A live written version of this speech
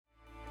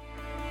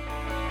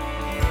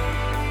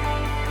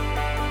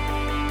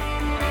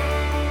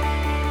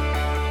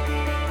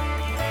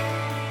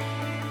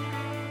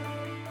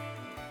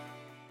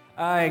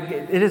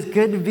It is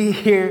good to be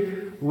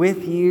here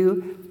with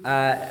you.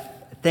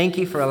 Thank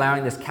you for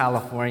allowing this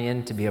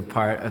Californian to be a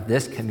part of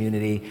this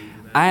community.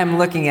 I am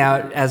looking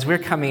out, as we're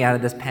coming out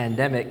of this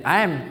pandemic,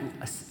 I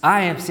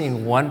am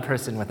seeing one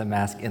person with a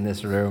mask in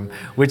this room,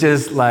 which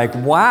is like,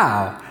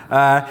 wow,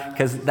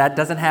 because that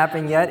doesn't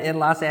happen yet in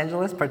Los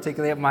Angeles,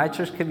 particularly at my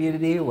church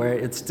community, where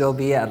it'd still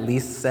be at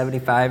least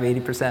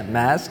 75-80%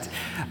 masked.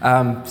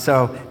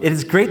 So it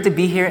is great to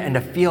be here and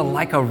to feel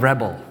like a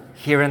rebel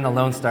here in the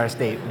Lone Star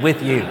State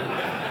with you.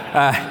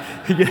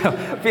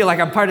 I feel like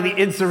I'm part of the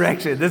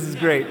insurrection. This is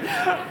great.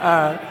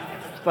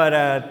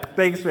 But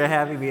thanks for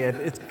having me.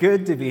 It's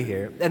good to be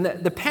here. And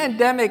the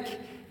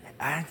pandemic,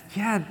 and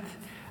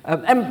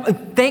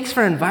thanks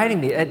for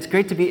inviting me. It's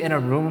great to be in a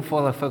room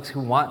full of folks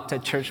who want to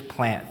church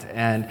plant.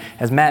 And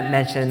as Matt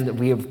mentioned,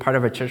 we are part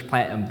of a church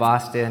plant in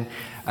Boston.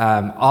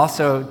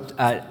 Also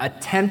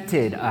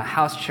attempted a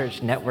house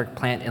church network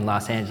plant in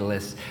Los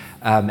Angeles.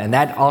 And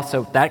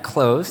that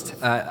closed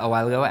a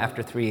while ago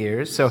after 3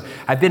 years. So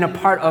I've been a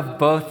part of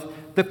both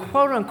the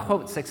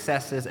quote-unquote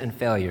successes and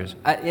failures.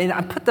 And I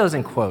put those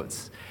in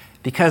quotes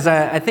because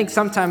I think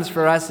sometimes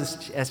for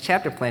us as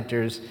chapter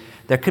planters,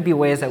 there could be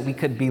ways that we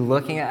could be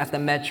looking at the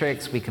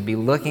metrics, we could be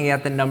looking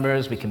at the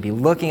numbers, we could be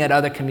looking at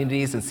other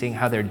communities and seeing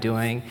how they're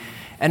doing.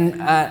 And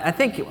I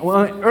think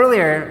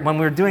earlier when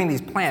we were doing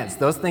these plants,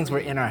 those things were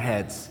in our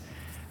heads.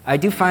 I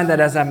do find that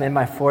as I'm in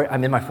my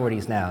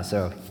 40s now,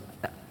 so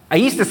I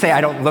used to say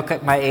I don't look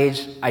at my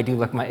age. I do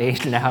look my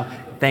age now.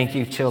 Thank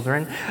you,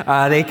 children.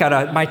 They kind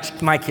of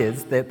my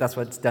kids. That's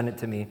what's done it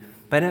to me.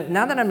 But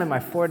now that I'm in my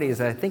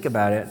 40s, I think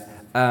about it.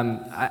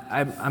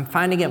 I'm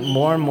finding it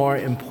more and more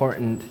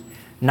important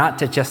not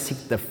to just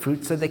seek the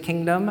fruits of the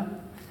kingdom,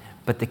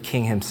 but the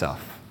King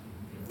Himself.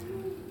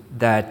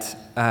 That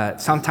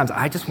sometimes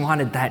I just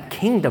wanted that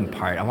kingdom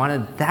part. I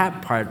wanted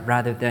that part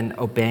rather than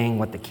obeying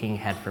what the King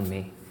had for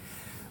me.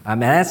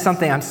 And that's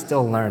something I'm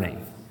still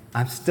learning.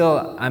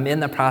 I'm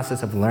in the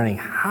process of learning.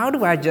 How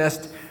do I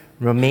just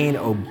remain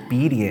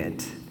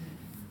obedient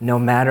no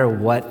matter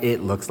what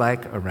it looks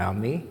like around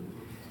me?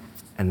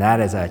 And that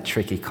is a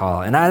tricky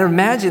call. And I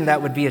imagine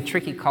that would be a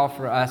tricky call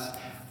for us,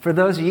 for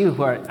those of you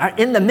who are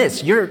in the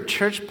midst. You're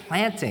church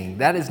planting.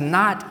 That is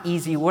not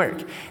easy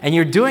work. And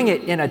you're doing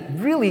it in a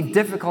really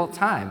difficult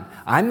time.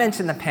 I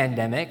mentioned the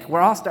pandemic.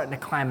 We're all starting to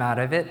climb out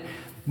of it.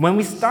 When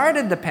we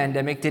started the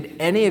pandemic, did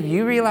any of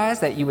you realize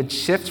that you would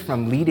shift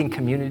from leading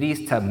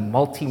communities to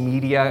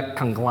multimedia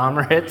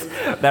conglomerates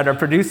that are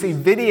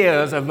producing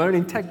videos of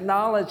learning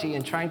technology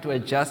and trying to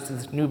adjust to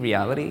this new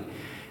reality?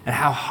 And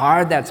how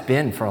hard that's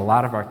been for a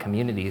lot of our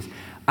communities.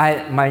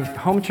 My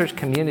home church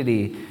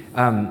community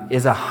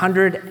is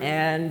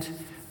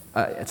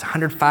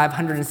 105,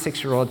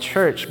 106-year-old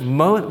church.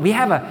 We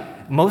have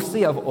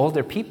mostly of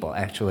older people,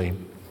 actually.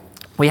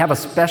 We have a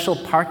special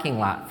parking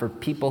lot for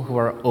people who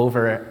are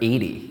over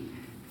 80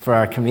 for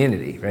our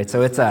community, right?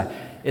 So and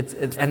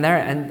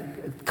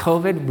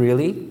COVID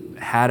really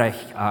had a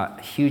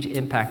huge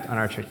impact on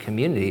our church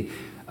community.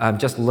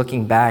 Just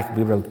looking back,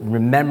 we were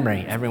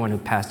remembering everyone who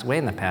passed away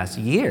in the past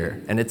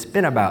year, and it's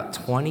been about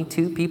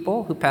 22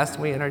 people who passed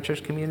away in our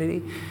church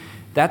community.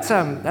 That's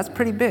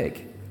pretty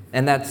big,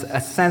 and that's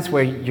a sense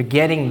where you're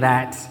getting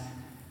that.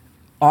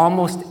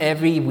 Almost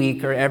every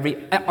week or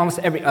almost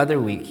every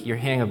other week, you're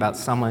hearing about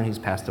someone who's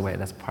passed away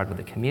that's part of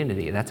the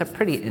community. That's a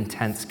pretty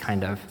intense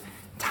kind of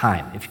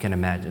time, if you can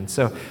imagine.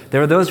 So there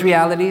are those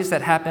realities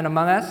that happen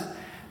among us.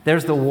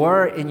 There's the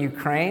war in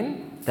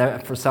Ukraine.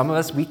 That for some of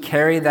us, we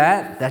carry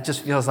that. That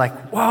just feels like,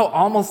 whoa,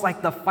 almost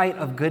like the fight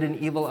of good and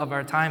evil of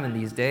our time in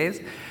these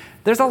days.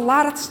 There's a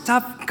lot of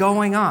stuff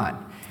going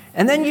on.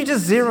 And then you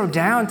just zero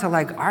down to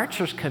like our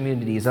church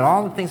communities and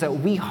all the things that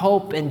we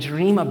hope and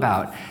dream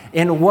about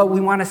and what we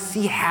want to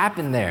see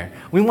happen there.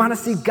 We want to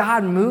see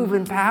God move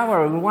in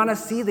power. We want to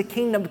see the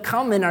kingdom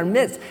come in our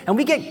midst. And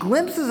we get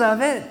glimpses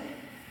of it.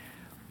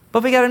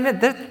 But we got to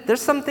admit,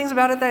 there's some things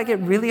about it that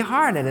get really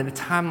hard. And at a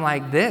time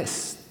like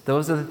this,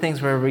 those are the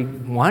things where we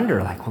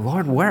wonder, like, well,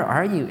 Lord, where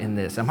are you in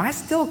this? Am I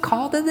still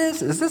called to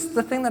this? Is this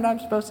the thing that I'm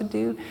supposed to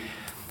do?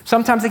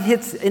 Sometimes it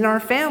hits in our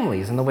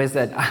families in the ways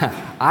that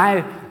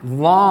I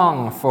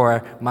long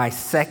for my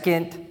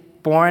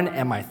second-born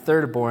and my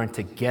third-born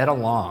to get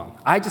along.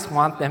 I just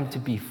want them to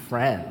be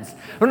friends.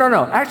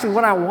 No. Actually,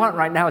 what I want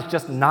right now is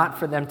just not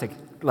for them to,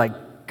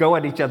 go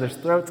at each other's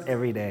throats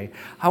every day.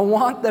 I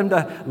want them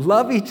to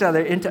love each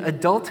other into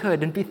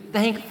adulthood and be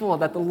thankful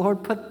that the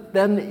Lord put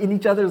them in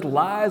each other's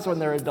lives when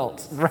they're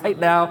adults. Right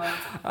now,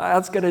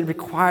 that's going to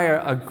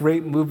require a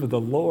great move of the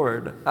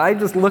Lord. I'm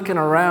just looking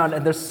around,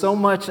 and there's so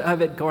much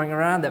of it going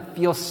around that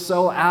feels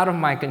so out of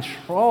my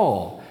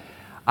control.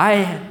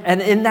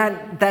 And in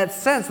that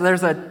sense,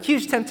 there's a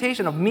huge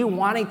temptation of me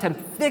wanting to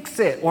fix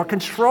it or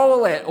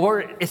control it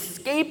or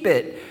escape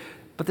it.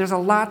 But there's a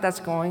lot that's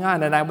going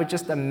on, and I would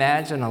just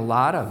imagine a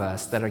lot of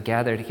us that are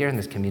gathered here in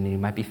this community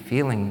might be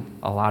feeling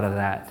a lot of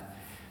that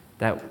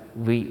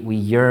we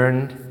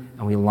yearn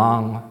and we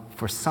long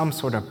for some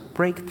sort of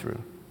breakthrough.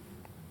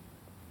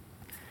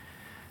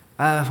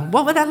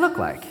 What would that look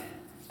like?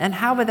 And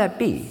how would that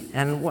be?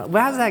 And how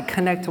does that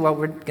connect to what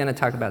we're going to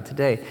talk about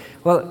today?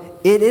 Well,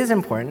 it is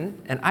important,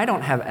 and I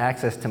don't have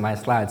access to my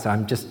slides, so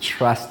I'm just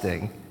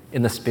trusting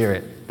in the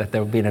Spirit that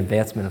there will be an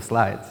advancement of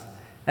slides.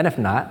 And if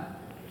not,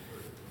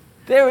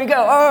 there we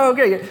go. Oh,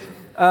 okay.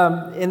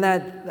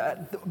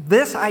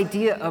 This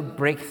idea of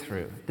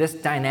breakthrough, this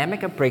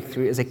dynamic of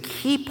breakthrough is a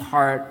key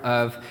part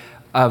of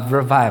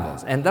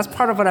revivals. And that's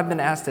part of what I've been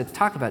asked to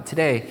talk about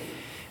today.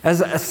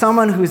 As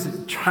someone who's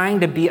trying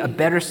to be a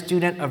better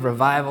student of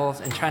revivals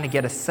and trying to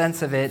get a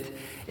sense of it,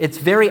 it's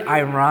very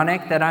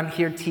ironic that I'm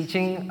here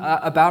teaching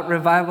about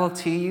revival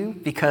to you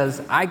because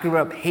I grew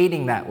up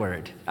hating that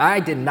word. I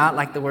did not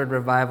like the word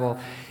revival.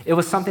 It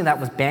was something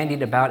that was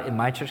bandied about in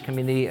my church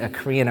community, a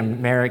Korean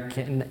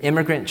American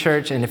immigrant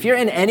church. And if you're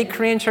in any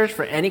Korean church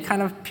for any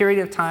kind of period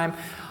of time,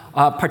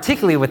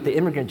 particularly with the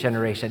immigrant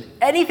generation,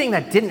 anything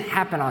that didn't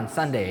happen on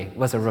Sunday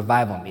was a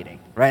revival meeting,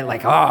 right?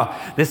 Like,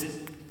 this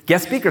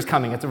guest speaker's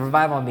coming, it's a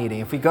revival meeting.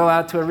 If we go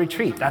out to a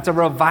retreat, that's a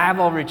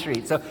revival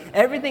retreat. So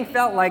everything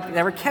felt like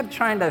they were kept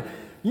trying to,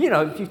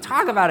 if you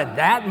talk about it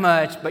that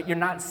much, but you're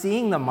not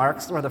seeing the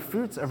marks or the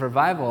fruits of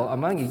revival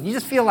among you, you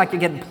just feel like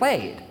you're getting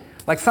played.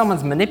 Like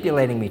someone's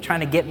manipulating me,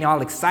 trying to get me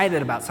all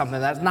excited about something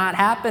that's not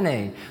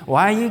happening.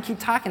 Why do you keep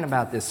talking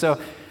about this?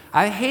 So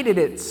I hated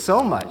it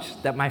so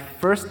much that my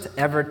first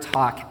ever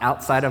talk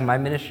outside of my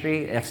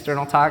ministry,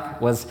 external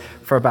talk, was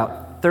for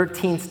about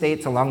 13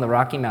 states along the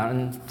Rocky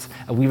Mountains.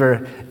 We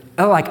were,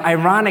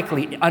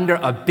 ironically, under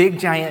a big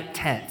giant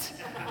tent,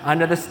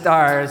 under the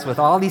stars, with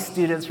all these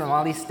students from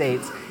all these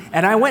states.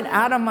 And I went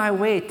out of my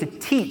way to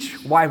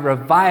teach why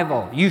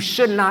revival, you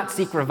should not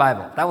seek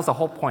revival. That was the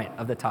whole point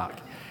of the talk.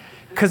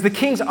 Because the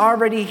king's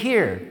already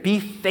here.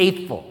 Be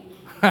faithful.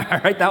 All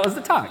right, that was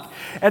the talk.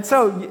 And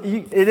so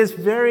it is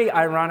very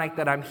ironic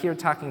that I'm here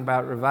talking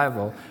about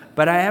revival,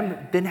 but I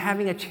have been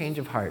having a change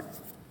of heart.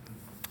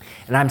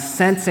 And I'm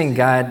sensing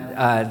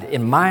God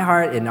in my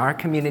heart, in our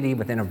community,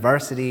 within a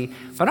varsity,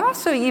 but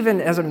also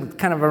even as I'm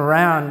kind of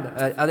around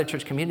other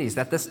church communities,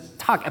 that this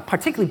talk,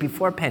 particularly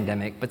before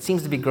pandemic, but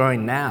seems to be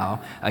growing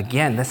now,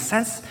 again, the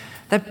sense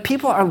that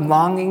people are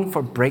longing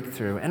for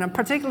breakthrough, and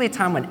particularly a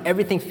time when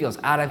everything feels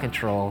out of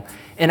control,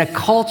 in a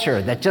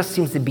culture that just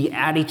seems to be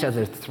at each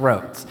other's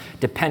throats,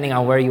 depending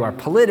on where you are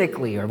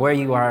politically or where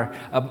you are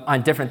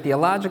on different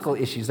theological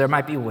issues. There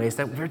might be ways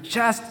that we're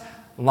just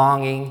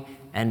longing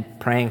and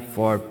praying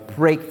for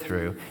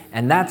breakthrough.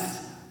 And that's,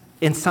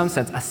 in some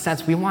sense, a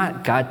sense we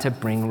want God to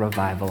bring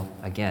revival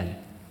again.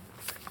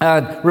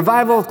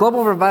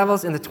 Global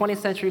revivals in the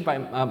 20th century by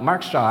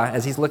Mark Shaw,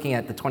 as he's looking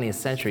at the 20th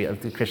century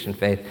of the Christian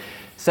faith,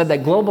 said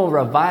that global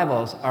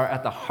revivals are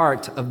at the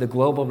heart of the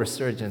global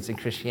resurgence in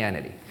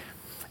Christianity.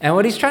 And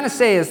what he's trying to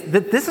say is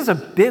that this is a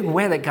big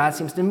way that God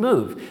seems to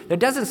move. There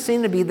doesn't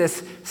seem to be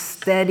this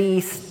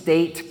steady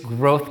state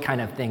growth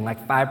kind of thing,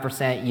 like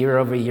 5%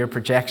 year-over-year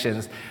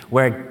projections,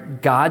 where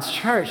God's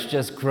church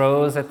just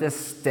grows at this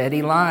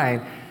steady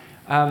line.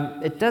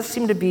 It does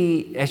seem to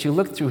be, as you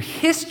look through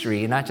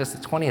history, not just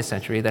the 20th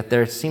century, that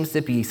there seems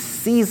to be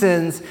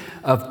seasons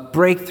of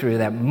breakthrough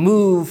that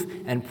move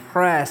and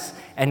press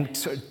and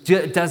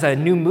does a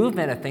new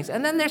movement of things.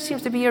 And then there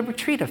seems to be a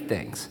retreat of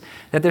things,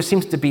 that there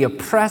seems to be a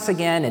press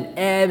again, an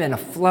ebb and a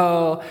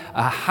flow,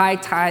 a high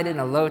tide and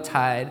a low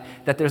tide,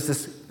 that there's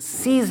this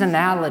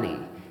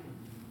seasonality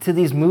to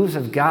these moves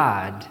of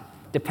God,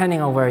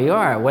 depending on where you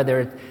are,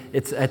 whether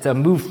it's a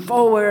move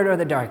forward or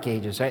the dark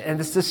ages, right? And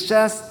it's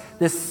just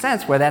this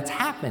sense where that's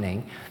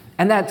happening.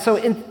 And that, so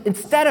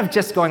instead of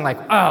just going like,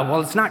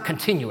 it's not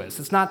continuous,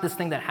 it's not this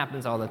thing that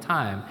happens all the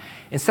time,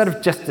 instead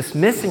of just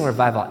dismissing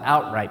revival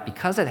outright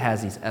because it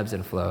has these ebbs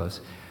and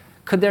flows,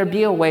 could there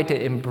be a way to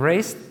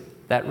embrace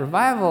that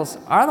revivals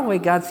are the way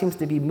God seems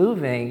to be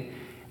moving,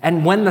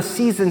 and when the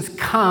seasons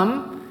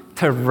come,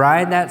 to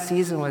ride that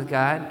season with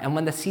God, and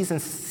when the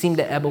seasons seem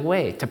to ebb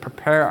away, to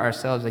prepare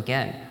ourselves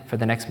again for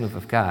the next move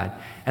of God.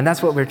 And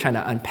that's what we're trying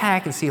to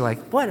unpack and see, like,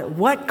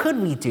 what could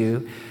we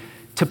do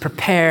to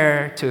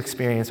prepare to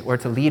experience or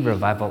to lead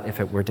revival if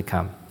it were to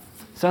come.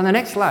 So on the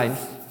next slide,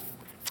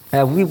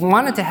 we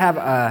wanted to have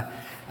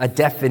a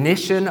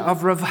definition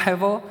of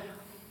revival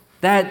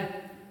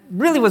that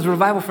really was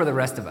revival for the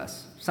rest of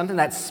us, something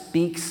that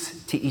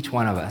speaks to each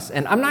one of us.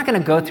 And I'm not going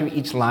to go through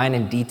each line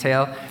in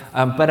detail,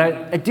 but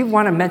I do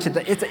want to mention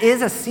that it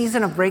is a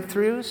season of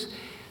breakthroughs.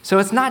 So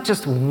it's not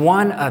just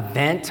one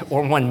event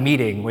or one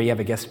meeting where you have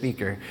a guest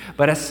speaker,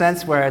 but a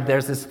sense where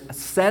there's this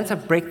sense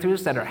of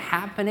breakthroughs that are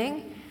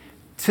happening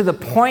to the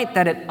point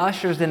that it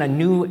ushers in a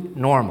new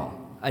normal,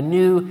 a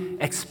new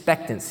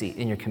expectancy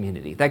in your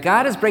community. That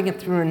God is breaking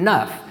through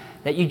enough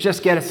that you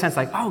just get a sense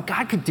like,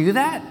 God could do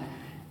that?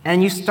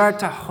 And you start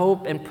to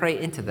hope and pray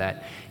into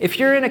that. If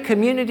you're in a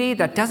community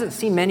that doesn't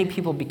see many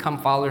people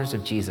become followers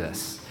of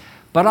Jesus,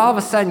 but all of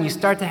a sudden you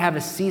start to have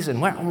a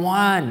season where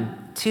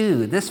 1,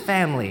 2, this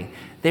family,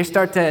 they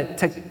start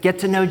to get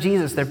to know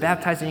Jesus, they're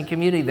baptized in your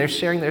community, they're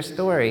sharing their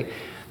story,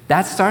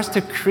 that starts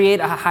to create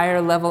a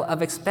higher level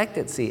of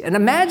expectancy. And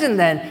imagine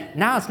then,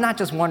 now it's not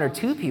just 1 or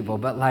 2 people,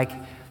 but like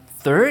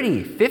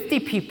 30, 50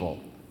 people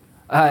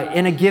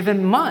in a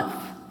given month.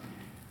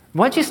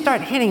 Once you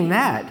start hitting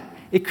that,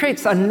 it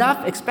creates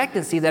enough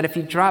expectancy that if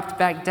you dropped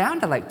back down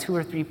to like 2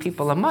 or 3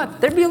 people a month,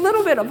 there'd be a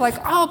little bit of like,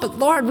 oh, but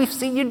Lord, we've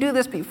seen you do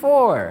this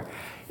before.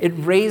 It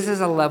raises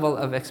a level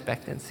of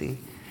expectancy.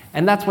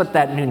 And that's what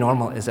that new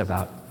normal is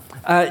about.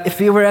 If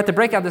you were at the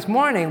breakout this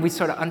morning, we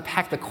sort of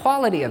unpacked the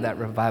quality of that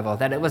revival,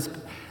 that it was,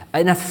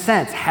 in a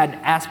sense, had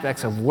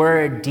aspects of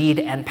word, deed,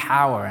 and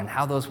power, and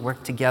how those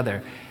work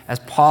together. As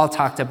Paul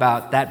talked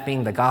about that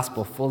being the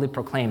gospel fully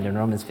proclaimed in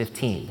Romans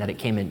 15, that it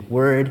came in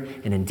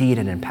word and in deed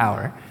and in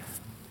power.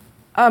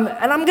 And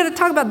I'm going to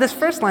talk about this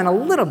first line a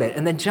little bit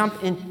and then jump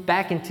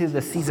back into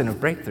the season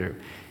of breakthrough,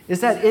 is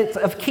that it's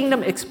of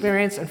kingdom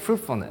experience and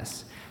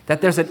fruitfulness,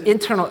 that there's an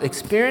internal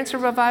experience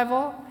of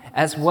revival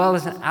as well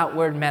as an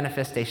outward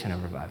manifestation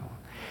of revival.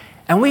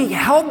 And we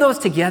held those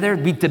together.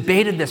 We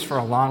debated this for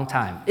a long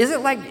time.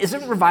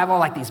 Isn't revival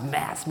like these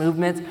mass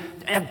movements?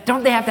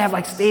 Don't they have to have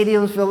like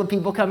stadiums filled with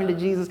people coming to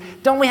Jesus?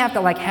 Don't we have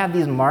to like have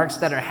these marks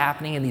that are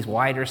happening in these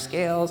wider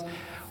scales?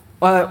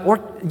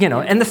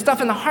 And the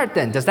stuff in the heart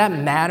then, does that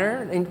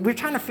matter? And we're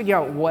trying to figure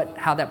out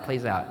how that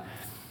plays out.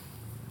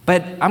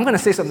 But I'm going to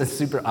say something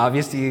super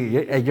obvious to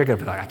you. You're going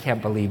to be like, I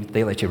can't believe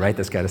they let you write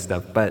this kind of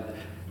stuff. But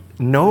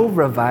no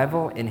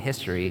revival in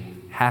history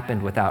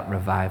happened without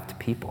revived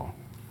people.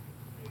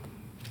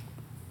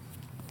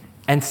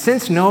 And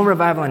since no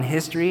revival in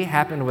history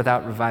happened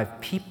without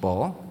revived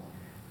people,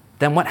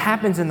 then what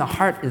happens in the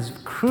heart is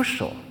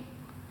crucial.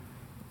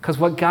 Because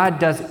what God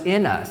does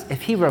in us,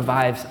 if he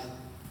revives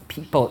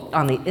people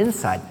on the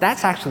inside,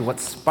 that's actually what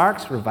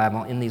sparks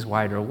revival in these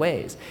wider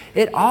ways.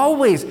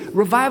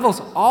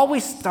 Revivals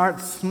always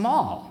start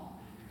small.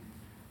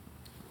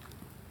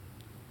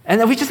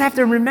 And we just have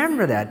to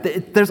remember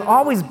that. There's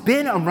always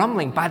been a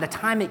rumbling. By the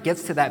time it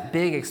gets to that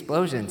big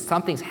explosion,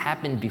 something's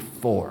happened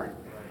before.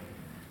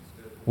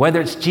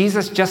 Whether it's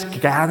Jesus just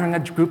gathering a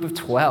group of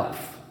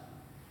 12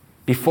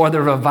 before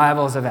the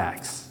revivals of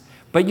Acts.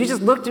 But you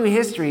just look through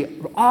history,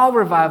 all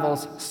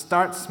revivals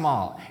start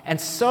small, and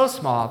so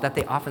small that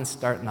they often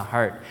start in the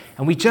heart.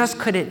 And we just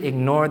couldn't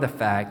ignore the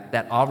fact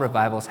that all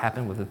revivals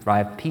happen with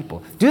revived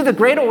people. Do the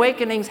Great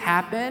Awakenings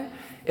happen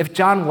if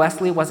John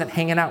Wesley wasn't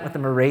hanging out with the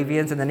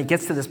Moravians, and then he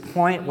gets to this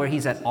point where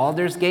he's at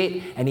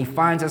Aldersgate and he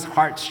finds his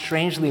heart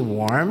strangely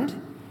warmed?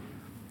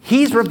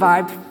 He's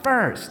revived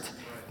first.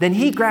 Then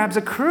he grabs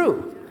a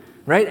crew.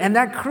 Right? And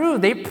that crew,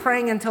 they're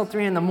praying until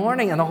 3 a.m,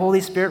 and the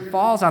Holy Spirit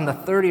falls on the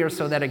 30 or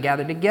so that are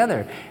gathered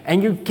together.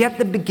 And you get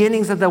the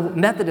beginnings of the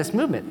Methodist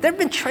movement. There have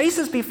been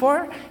traces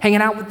before,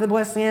 hanging out with the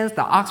Wesleyans,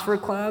 the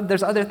Oxford Club,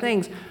 there's other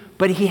things.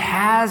 But he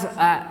has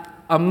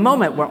a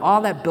moment where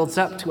all that builds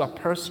up to a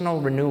personal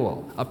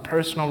renewal, a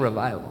personal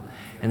revival.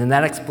 And then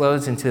that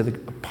explodes into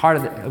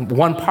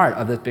one part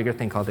of this bigger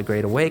thing called the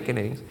Great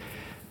Awakenings.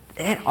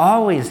 It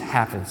always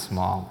happens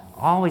small,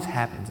 always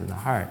happens in the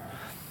heart.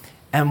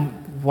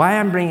 And why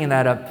I'm bringing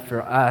that up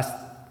for us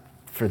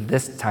for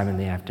this time in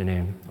the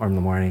afternoon or in the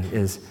morning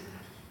is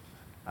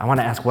I want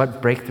to ask, what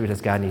breakthrough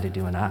does God need to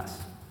do in us?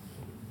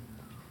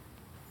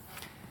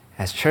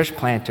 As church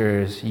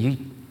planters, you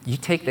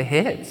take the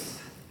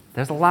hits.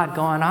 There's a lot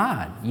going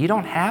on. You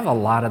don't have a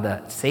lot of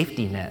the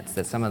safety nets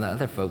that some of the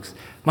other folks,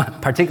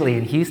 particularly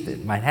in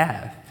Houston, might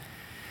have.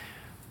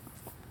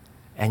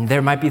 And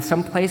there might be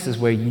some places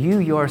where you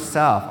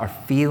yourself are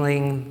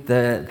feeling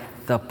the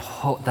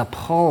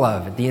pull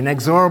of the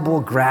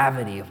inexorable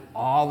gravity of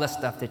all the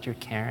stuff that you're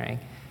carrying.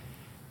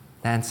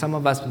 And some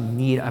of us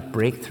need a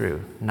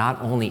breakthrough,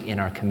 not only in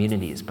our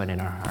communities, but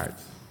in our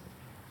hearts.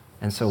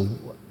 And so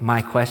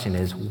my question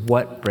is,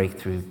 what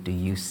breakthrough do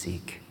you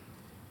seek?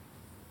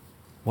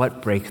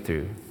 What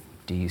breakthrough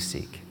do you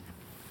seek?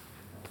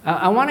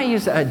 I want to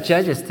use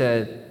Judges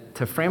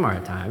to frame our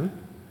time.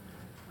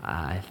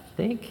 I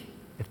think,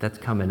 if that's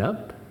coming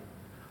up.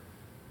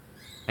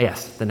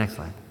 Yes, the next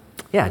slide.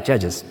 Yeah,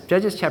 Judges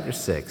chapter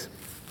 6.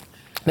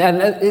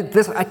 And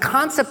this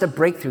concept of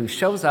breakthrough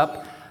shows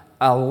up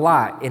a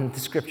lot in the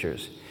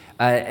scriptures.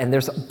 And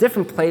there's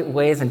different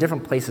ways and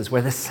different places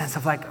where this sense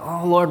of like,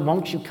 oh, Lord,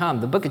 won't you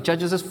come? The book of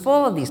Judges is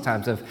full of these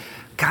times of,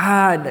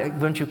 God,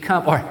 won't you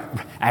come? Or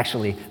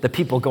actually, the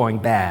people going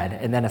bad,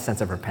 and then a sense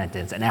of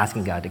repentance and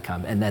asking God to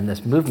come. And then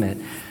this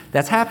movement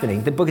that's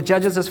happening. The book of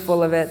Judges is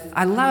full of it.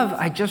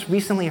 I just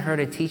recently heard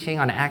a teaching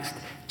on Acts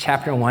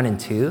chapter 1 and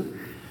 2,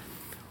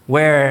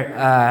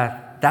 where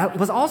that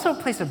was also a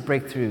place of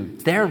breakthrough.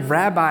 Their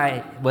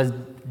rabbi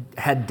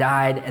had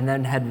died and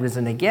then had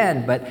risen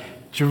again, but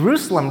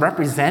Jerusalem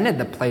represented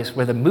the place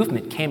where the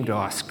movement came to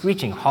a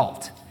screeching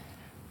halt.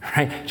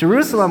 Right?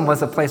 Jerusalem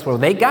was a place where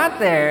they got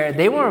there,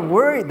 they weren't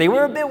worried. They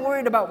were a bit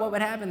worried about what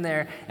would happen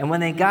there. And when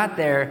they got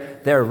there,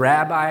 their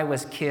rabbi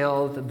was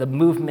killed, the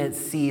movement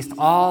ceased,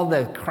 all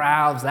the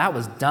crowds, that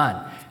was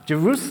done.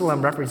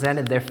 Jerusalem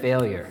represented their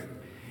failure.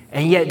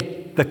 And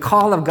yet the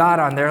call of God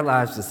on their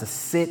lives was to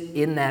sit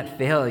in that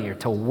failure,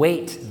 to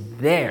wait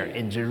there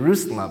in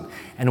Jerusalem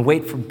and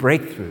wait for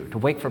breakthrough, to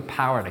wait for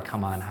power to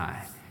come on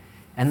high.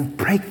 And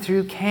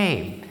breakthrough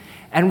came.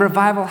 And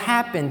revival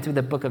happened through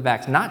the book of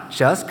Acts, not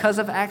just because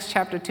of Acts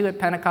chapter 2 at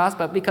Pentecost,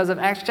 but because of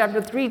Acts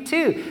chapter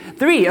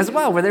 3 as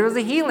well, where there was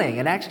a healing,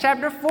 and Acts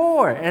chapter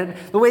 4, and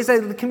the ways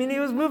that the community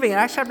was moving. In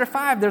Acts chapter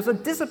 5, there's a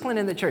discipline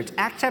in the church.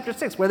 Acts chapter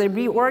 6, where they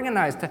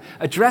reorganized to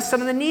address some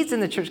of the needs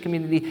in the church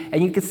community.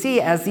 And you can see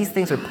as these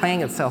things are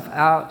playing itself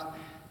out,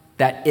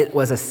 that it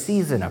was a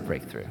season of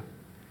breakthrough,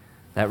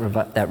 that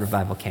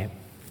revival came.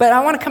 But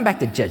I want to come back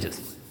to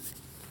Judges.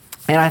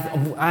 And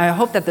I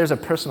hope that there's a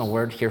personal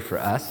word here for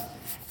us.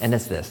 And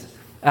it's this.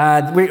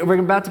 We're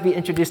about to be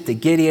introduced to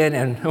Gideon,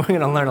 and we're going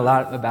to learn a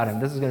lot about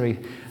him. This is going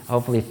to be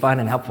hopefully fun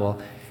and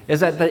helpful. Is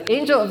that the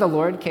angel of the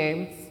Lord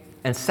came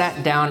and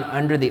sat down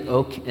under the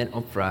oak in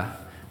Ophrah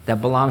that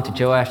belonged to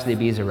Joash the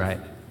Abiezrite,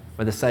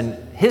 where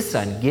his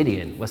son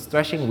Gideon was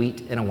threshing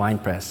wheat in a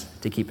winepress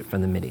to keep it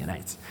from the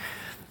Midianites.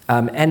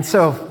 And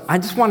so I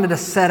just wanted to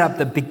set up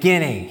the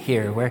beginning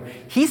here, where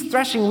he's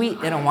threshing wheat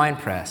in a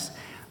winepress.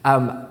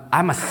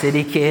 I'm a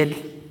city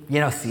kid.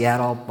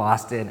 Seattle,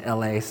 Boston,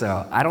 LA,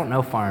 so I don't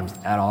know farms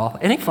at all.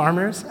 Any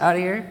farmers out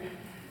here?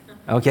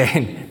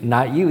 Okay,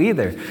 not you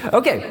either.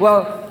 Okay,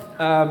 well,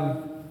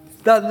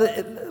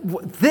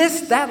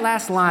 that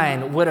last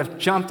line would have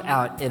jumped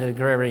out in an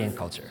agrarian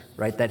culture,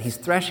 right? That he's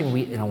threshing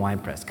wheat in a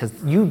winepress, because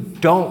you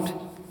don't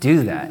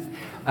do that.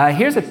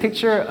 Here's a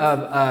picture of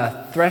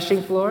a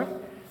threshing floor,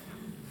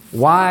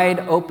 wide,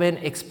 open,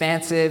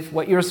 expansive.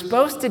 What you're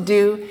supposed to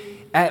do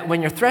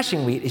when you're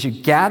threshing wheat is you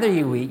gather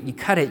your wheat, you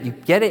cut it, you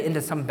get it into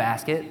some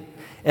basket,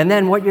 and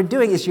then what you're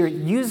doing is you're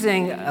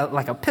using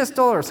like a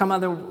pistol or some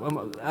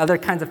other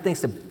kinds of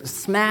things to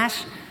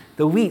smash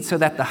the wheat so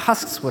that the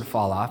husks would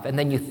fall off, and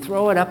then you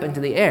throw it up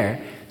into the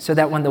air so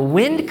that when the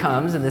wind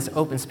comes in this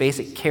open space,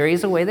 it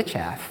carries away the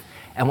chaff,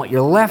 and what you're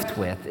left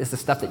with is the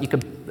stuff that you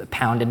could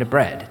pound into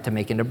bread, to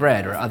make into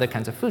bread or other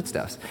kinds of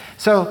foodstuffs.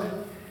 So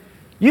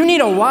you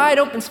need a wide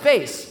open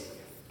space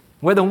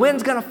where the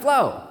wind's going to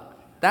flow.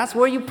 That's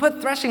where you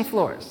put threshing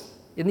floors,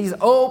 in these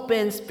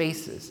open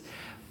spaces.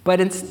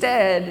 But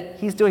instead,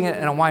 he's doing it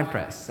in a wine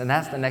press, and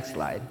that's the next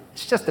slide.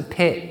 It's just a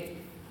pit.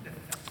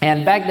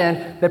 And back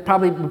then, they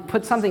probably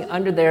put something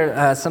under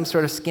there, some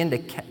sort of skin to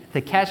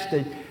catch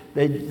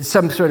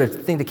some sort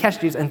of thing to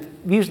catch juice, and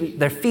usually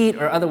their feet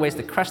or other ways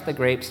to crush the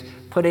grapes,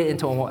 put it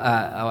into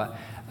a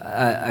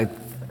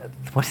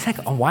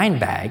wine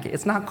bag.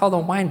 It's not called a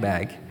wine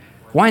bag.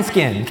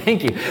 Wineskin,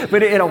 thank you.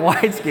 Put it in a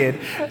wineskin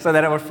so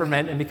that it would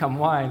ferment and become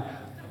wine.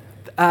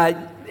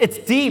 It's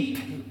deep.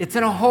 It's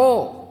in a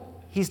hole.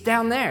 He's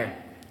down there.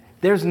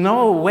 There's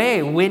no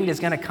way wind is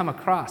going to come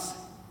across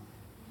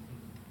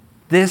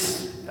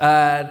this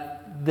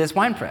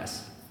wine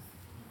press,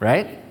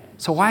 right?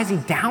 So why is he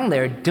down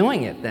there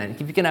doing it then?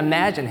 If you can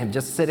imagine him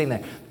just sitting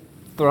there,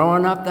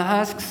 throwing up the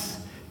husks,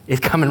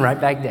 it's coming right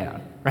back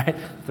down, right?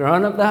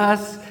 Throwing up the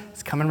husks,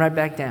 it's coming right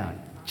back down.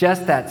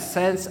 Just that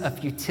sense of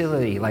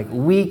futility, like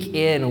week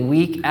in,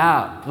 week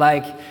out,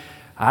 like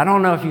I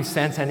don't know if you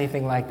sense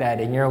anything like that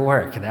in your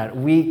work, that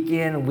week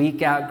in,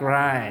 week out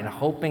grind,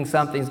 hoping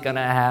something's going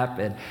to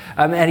happen.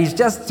 And he's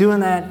just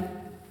doing that,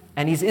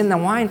 and he's in the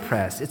wine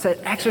press. It's an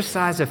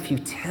exercise of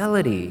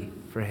futility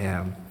for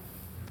him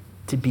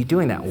to be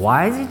doing that.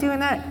 Why is he doing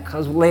that?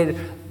 Because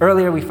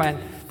earlier we find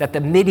that the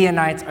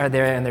Midianites are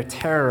there and they're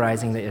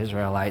terrorizing the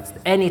Israelites.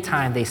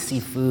 Anytime they see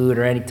food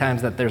or anytime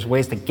that there's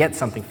ways to get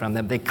something from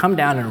them, they come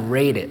down and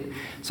raid it.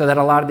 So that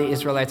a lot of the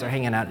Israelites are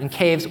hanging out in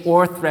caves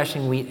or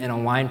threshing wheat in a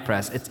wine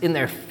press. It's in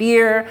their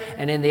fear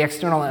and in the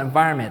external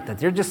environment that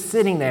they're just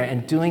sitting there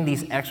and doing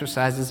these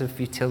exercises of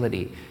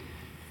futility.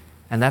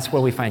 And that's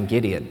where we find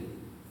Gideon.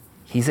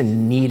 He's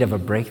in need of a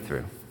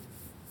breakthrough.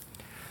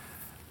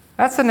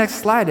 That's the next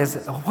slide, is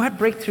what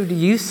breakthrough do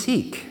you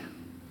seek?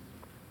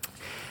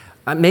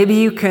 Maybe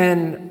you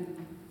can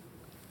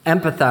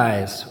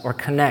empathize or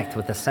connect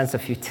with a sense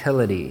of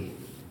futility.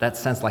 That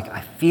sense like,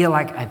 I feel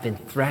like I've been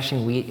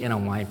threshing wheat in a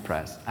wine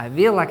press. I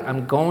feel like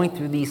I'm going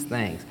through these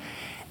things.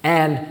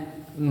 And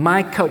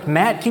my coach,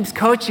 Matt, keeps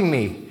coaching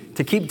me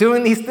to keep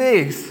doing these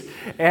things.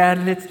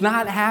 And it's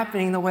not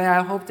happening the way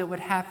I hoped it would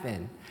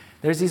happen.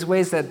 There's these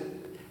ways that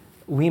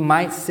we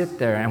might sit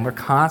there and we're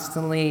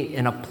constantly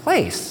in a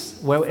place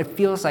where it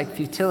feels like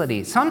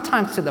futility,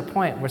 sometimes to the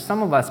point where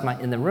some of us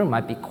in the room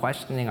might be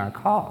questioning our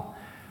call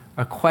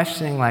or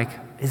questioning like,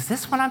 is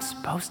this what I'm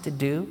supposed to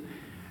do?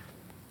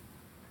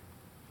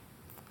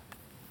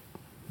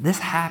 This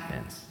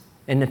happens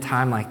in a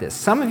time like this.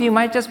 Some of you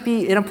might just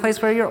be in a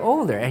place where you're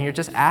older and you're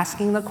just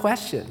asking the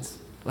questions.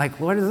 Like,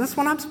 Lord, is this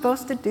what I'm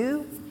supposed to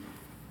do?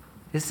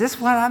 Is this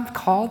what I'm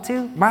called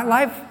to? My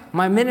life,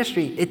 my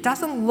ministry, it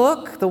doesn't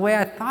look the way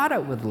I thought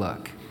it would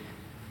look.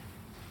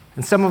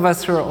 And some of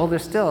us who are older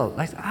still,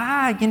 like,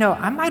 I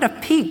might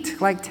have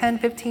peaked like 10,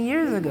 15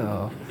 years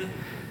ago.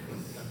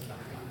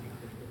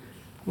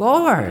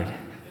 Lord,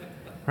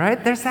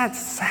 right? There's that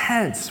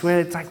sense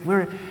where it's like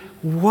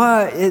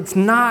it's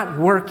not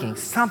working.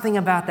 Something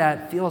about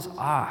that feels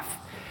off.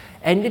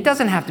 And it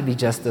doesn't have to be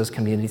just those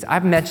communities.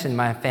 I've mentioned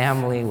my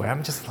family where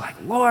I'm just like,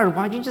 Lord,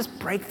 why don't you just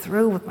break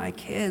through with my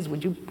kids?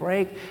 Would you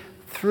break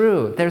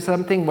through? There's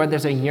something where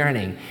there's a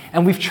yearning.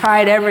 And we've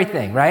tried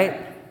everything,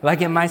 right?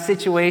 Like in my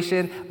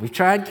situation, we've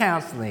tried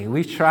counseling,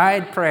 we've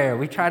tried prayer,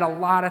 we've tried a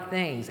lot of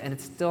things, and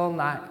it's still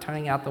not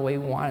turning out the way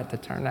we want it to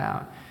turn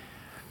out.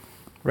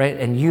 Right?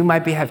 And you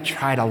might have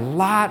tried a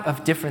lot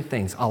of different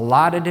things, a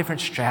lot of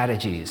different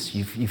strategies.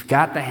 You've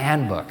got the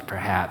handbook,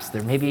 perhaps.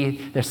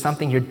 There's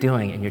something you're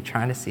doing, and you're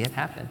trying to see it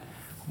happen,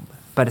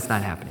 but it's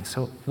not happening.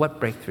 So what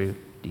breakthrough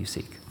do you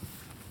seek?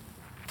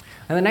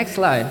 On the next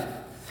slide,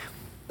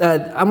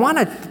 I want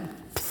to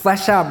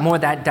flesh out more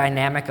that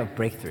dynamic of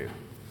breakthrough.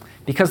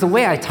 Because the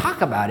way I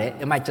talk about it,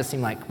 it might just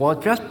seem like, well,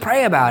 just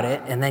pray about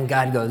it, and then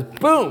God goes,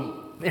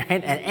 boom, right,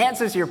 and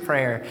answers your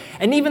prayer.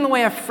 And even the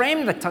way I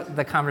frame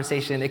the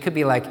conversation, it could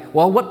be like,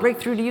 well, what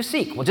breakthrough do you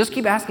seek? Well, just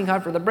keep asking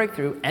God for the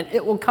breakthrough, and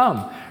it will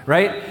come,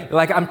 right?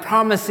 Like I'm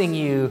promising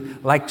you,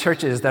 like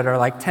churches that are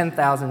like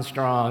 10,000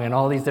 strong and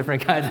all these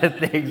different kinds of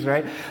things,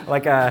 right?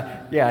 Like,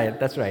 yeah,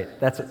 that's right.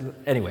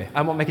 Anyway,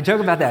 I won't make a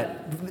joke about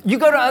that. You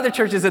go to other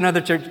churches and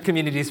other church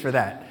communities for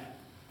that.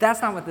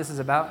 That's not what this is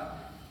about.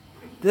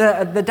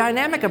 The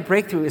dynamic of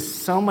breakthrough is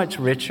so much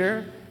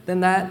richer than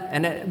that,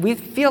 and we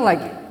feel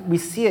like we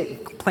see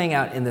it playing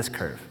out in this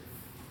curve.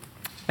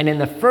 And in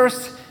the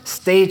first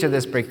stage of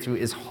this breakthrough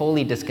is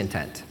holy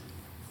discontent.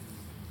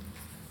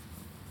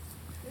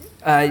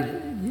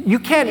 You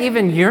can't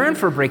even yearn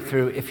for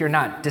breakthrough if you're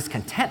not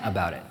discontent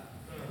about it.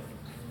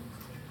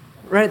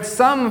 Right?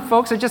 Some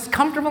folks are just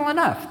comfortable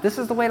enough. This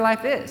is the way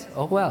life is.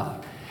 Oh,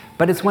 well.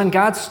 But it's when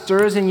God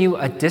stirs in you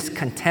a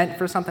discontent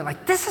for something,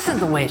 like, this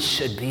isn't the way it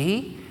should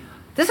be.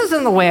 This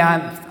isn't the way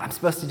I'm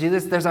supposed to do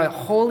this. There's a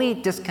holy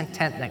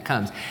discontent that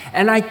comes.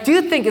 And I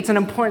do think it's an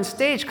important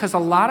stage because a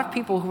lot of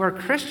people who are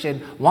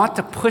Christian want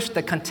to push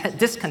the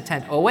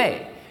discontent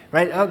away,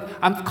 right?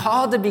 I'm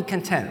called to be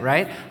content,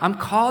 right? I'm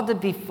called to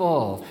be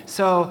full.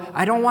 So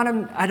I don't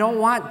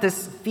want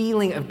this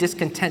feeling of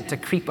discontent to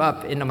creep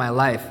up into my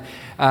life.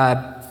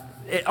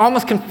 It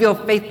almost can feel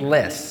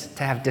faithless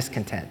to have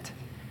discontent.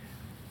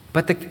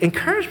 But the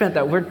encouragement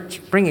that we're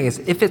bringing is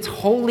if it's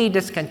holy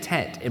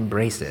discontent,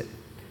 embrace it.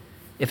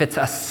 If it's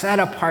a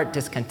set-apart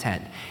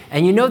discontent.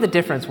 And you know the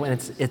difference when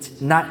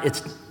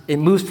it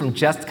moves from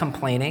just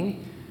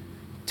complaining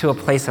to a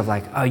place of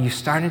like, oh, you're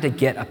starting to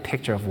get a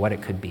picture of what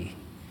it could be.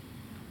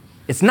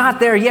 It's not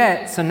there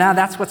yet, so now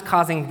that's what's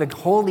causing the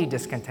holy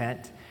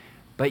discontent,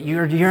 but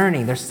you're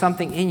yearning. There's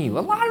something in you. A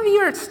lot of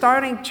you are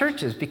starting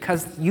churches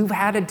because you've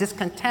had a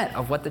discontent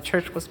of what the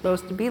church was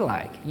supposed to be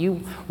like.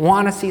 You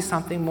want to see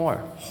something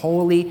more.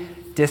 Holy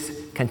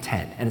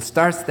discontent. And it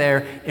starts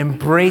there.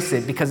 Embrace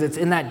it because it's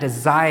in that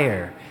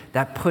desire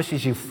that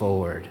pushes you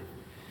forward.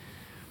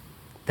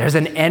 There's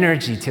an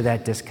energy to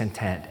that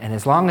discontent. And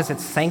as long as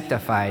it's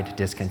sanctified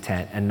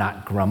discontent and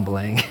not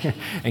grumbling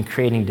and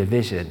creating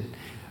division,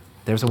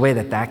 there's a way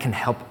that can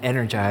help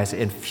energize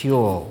and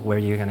fuel where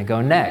you're going to go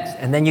next.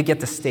 And then you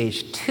get to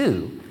stage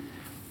 2.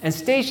 And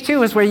stage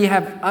 2 is where you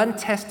have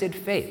untested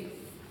faith.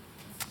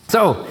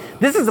 So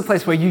this is the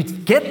place where you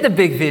get the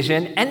big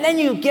vision, and then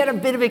you get a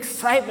bit of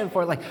excitement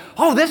for it, like,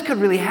 oh, this could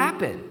really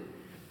happen.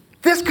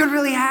 This could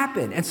really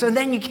happen. And so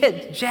then you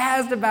get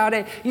jazzed about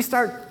it. You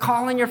start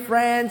calling your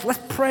friends. Let's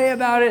pray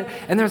about it.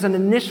 And there's an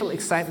initial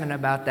excitement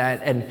about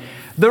that. And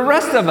the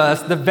rest of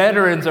us, the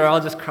veterans, are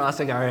all just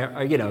crossing our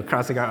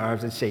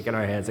arms and shaking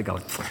our heads and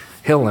going,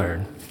 he'll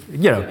learn.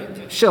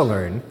 She'll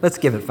learn. Let's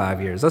give it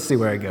 5 years. Let's see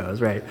where it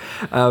goes, right?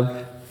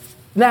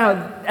 Now,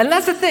 and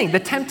that's the thing. The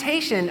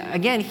temptation,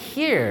 again,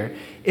 here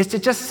is to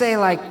just say,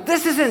 like,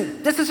 this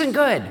isn't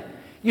good.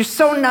 You're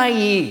so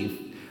naive.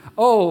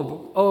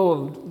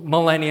 Oh,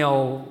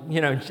 millennial,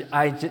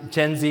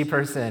 Gen Z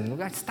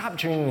person, stop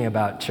dreaming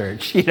about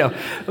church.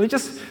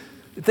 This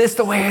is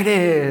the way it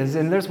is.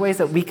 And there's ways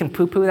that we can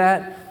poo-poo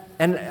that.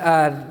 And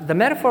the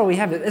metaphor we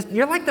have is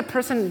you're like the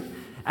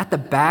person at the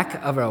back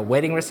of a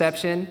wedding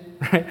reception,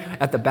 right?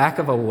 At the back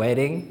of a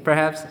wedding,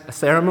 perhaps, a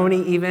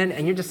ceremony even,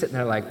 and you're just sitting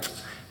there like,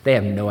 they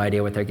have no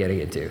idea what they're getting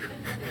into.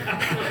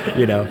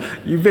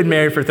 You've been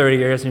married for 30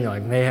 years and you're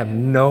like, they have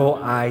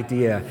no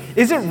idea.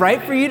 Is it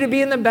right for you to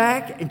be in the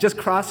back and just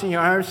crossing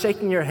your arms,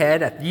 shaking your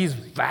head at these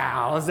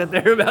vows that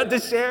they're about to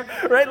share,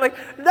 right? Like,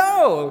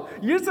 no,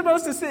 you're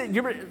supposed to sit,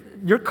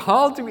 you're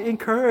called to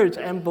encourage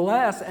and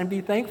bless and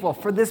be thankful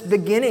for this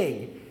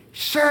beginning.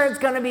 Sure, it's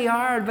going to be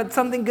hard, but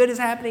something good is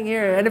happening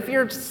here. And if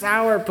you're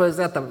sourpuss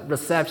at the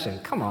reception,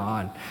 come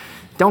on.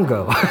 Don't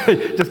go.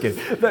 Just kidding.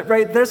 But,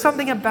 right, there's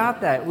something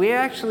about that. We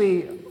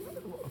actually,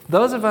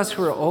 those of us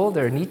who are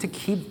older need to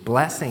keep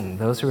blessing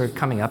those who are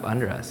coming up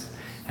under us.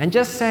 And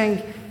just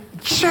saying,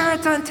 sure,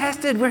 it's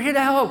untested. We're here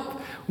to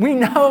help. We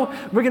know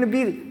we're going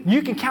to be,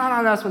 you can count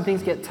on us when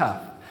things get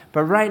tough.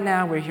 But right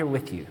now, we're here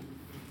with you.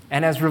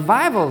 And as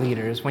revival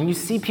leaders, when you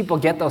see people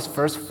get those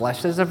first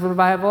flushes of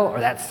revival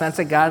or that sense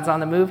that God's on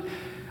the move,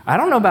 I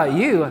don't know about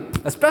you,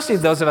 especially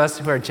those of us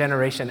who are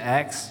Generation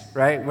X,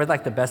 right? We're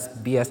like the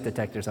best BS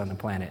detectors on the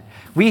planet.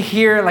 We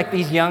hear like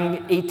these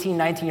young 18,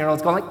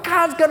 19-year-olds going like,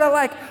 God's going to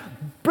like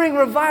bring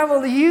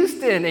revival to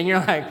Houston. And you're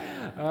like,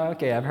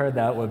 okay, I've heard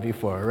that one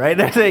before, right?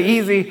 That's an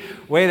easy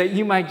way that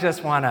you might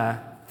just want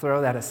to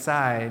throw that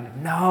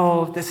aside.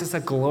 No, this is a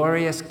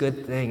glorious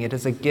good thing. It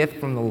is a gift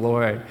from the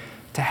Lord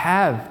to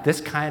have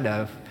this kind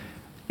of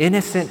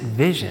innocent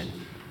vision.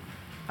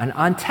 An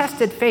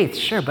untested faith,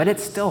 sure, but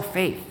it's still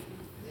faith.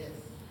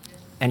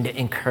 And to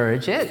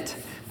encourage it,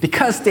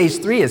 because stage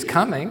 3 is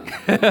coming,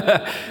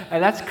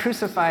 and that's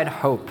crucified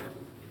hope.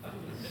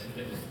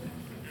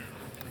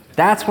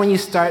 That's when you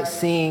start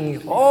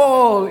seeing,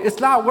 oh, it's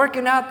not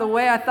working out the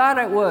way I thought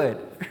it would.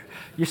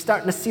 You're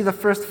starting to see the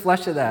first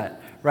flush of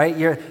that, right?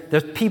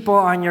 There's people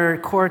on your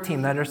core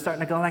team that are starting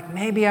to go like,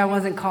 maybe I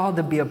wasn't called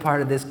to be a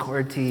part of this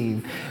core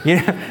team. You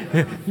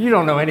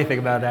don't know anything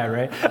about that,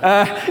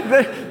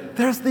 right?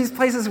 There's these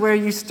places where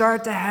you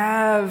start to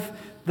have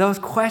those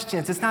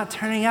questions. It's not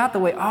turning out the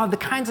way, the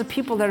kinds of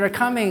people that are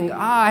coming,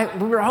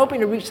 we were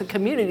hoping to reach the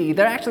community.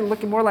 They're actually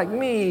looking more like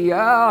me.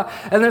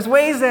 And there's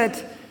ways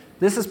that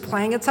this is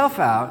playing itself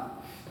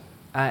out,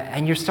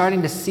 and you're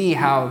starting to see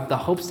how the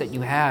hopes that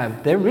you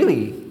have, they're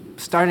really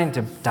starting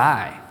to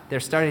die.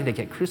 They're starting to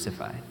get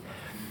crucified.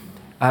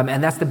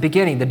 And that's the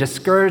beginning. The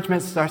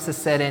discouragement starts to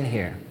set in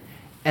here.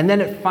 And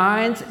then it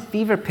finds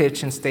fever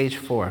pitch in stage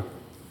 4,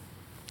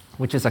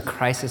 which is a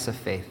crisis of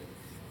faith.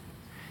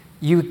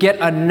 You get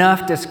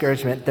enough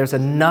discouragement, there's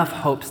enough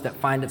hopes that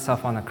find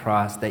itself on the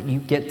cross that you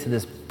get to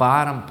this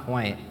bottom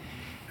point,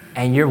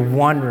 and you're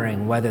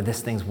wondering whether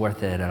this thing's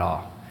worth it at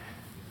all.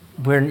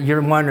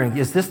 You're wondering,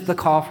 is this the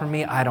call for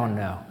me? I don't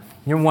know.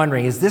 You're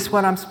wondering, is this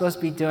what I'm supposed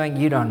to be doing?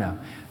 You don't know.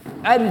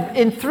 And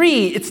in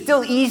 3, it's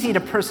still easy to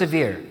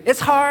persevere.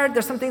 It's hard.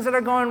 There's some things that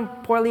are going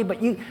poorly,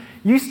 but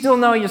you still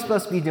know you're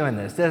supposed to be doing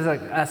this. There's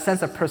a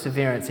sense of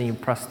perseverance, and you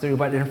press through.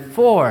 But in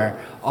 4,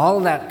 all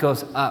of that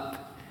goes up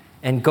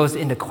and goes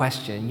into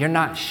question. You're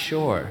not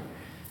sure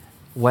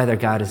whether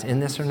God is in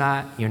this or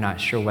not. You're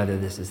not sure whether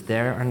this is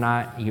there or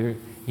not. You're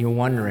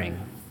wondering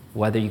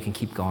whether you can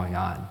keep going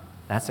on.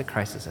 That's a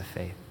crisis of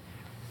faith.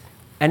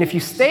 And if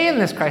you stay in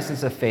this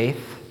crisis of faith,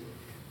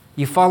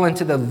 you fall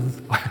into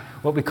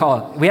what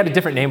we had a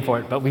different name for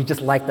it, but we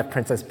just like the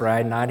Princess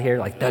Bride nod here,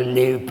 like the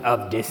loop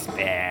of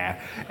despair.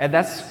 And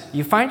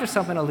you find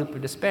yourself in a loop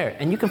of despair.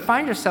 And you can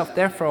find yourself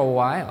there for a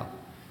while.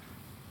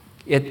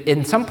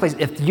 In some place,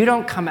 if you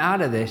don't come out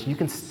of this, you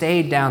can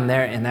stay down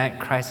there in that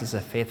crisis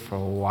of faith for a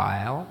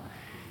while.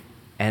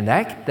 And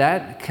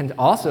that can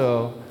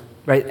also,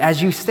 right,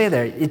 as you stay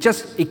there,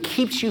 it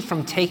keeps you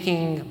from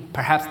taking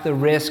perhaps the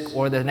risk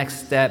or the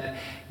next step.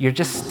 You're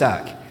just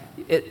stuck.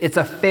 It's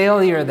a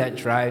failure that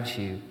drives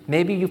you.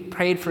 Maybe you've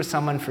prayed for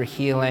someone for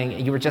healing,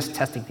 and you were just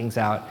testing things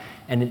out,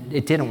 and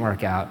it didn't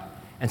work out.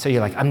 And so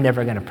you're like, I'm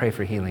never going to pray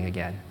for healing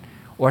again.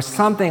 Or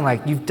something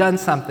like you've done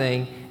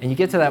something, and you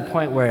get to that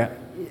point where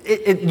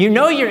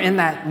you're in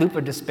that loop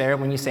of despair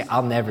when you say,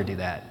 I'll never do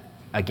that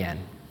again.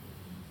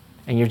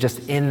 And you're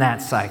just in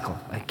that cycle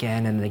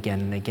again and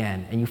again and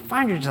again. And you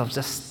find yourself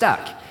just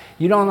stuck.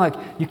 You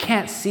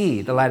can't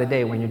see the light of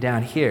day when you're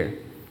down here.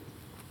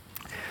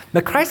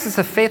 The crisis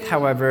of faith,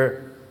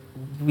 however,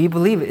 we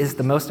believe is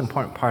the most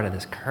important part of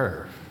this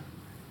curve.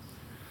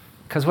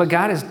 Because what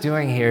God is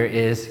doing here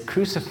is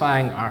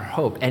crucifying our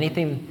hope.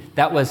 Anything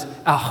that was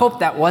a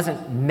hope that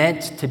wasn't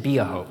meant to be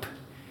a hope.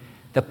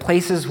 The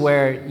places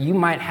where you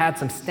might have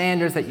some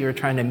standards that you were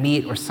trying to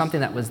meet or something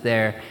that was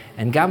there,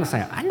 and God was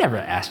saying, I never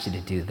asked you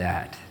to do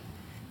that.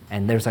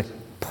 And there's a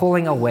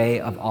pulling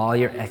away of all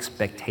your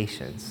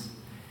expectations.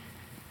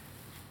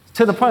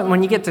 To the point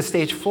when you get to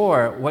stage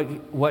 4,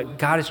 what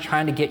God is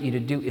trying to get you to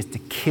do is to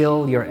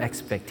kill your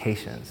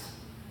expectations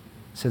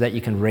so that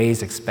you can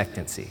raise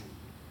expectancy.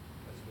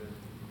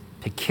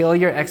 To kill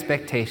your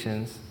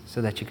expectations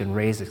so that you can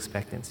raise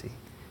expectancy.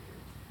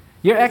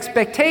 Your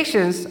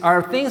expectations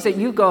are things that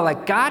you go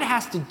like, God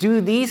has to do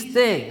these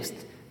things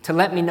to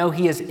let me know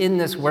he is in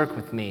this work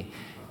with me.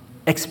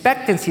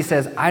 Expectancy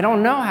says, I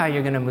don't know how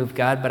you're going to move,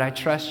 God, but I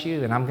trust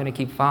you and I'm going to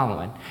keep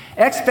following.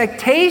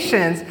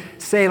 Expectations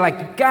say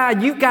like,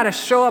 God, you've got to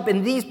show up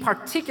in these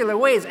particular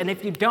ways, and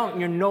if you don't,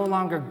 you're no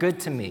longer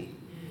good to me.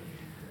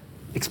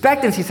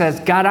 Expectancy says,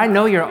 God, I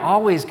know you're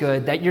always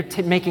good, that you're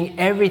making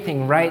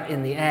everything right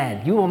in the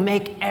end. You will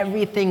make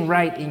everything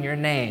right in your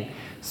name,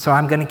 so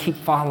I'm going to keep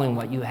following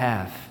what you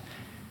have.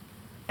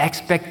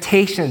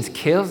 Expectations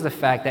kills the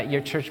fact that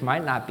your church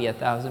might not be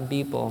 1,000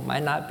 people,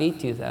 might not be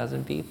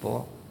 2,000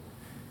 people.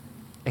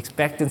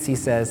 Expectancy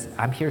says,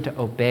 I'm here to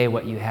obey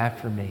what you have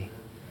for me.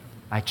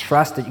 I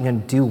trust that you're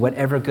going to do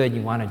whatever good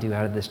you want to do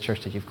out of this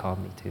church that you've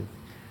called me to.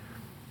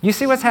 You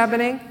see what's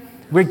happening?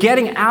 We're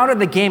getting out of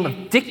the game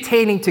of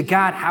dictating to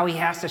God how he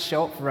has to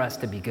show up for us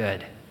to be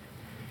good,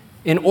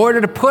 in order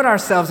to put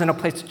ourselves in a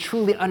place to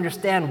truly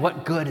understand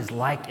what good is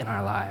like in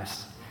our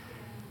lives,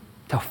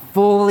 to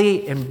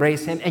fully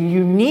embrace him. And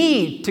you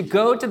need to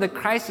go to the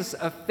crisis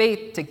of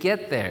faith to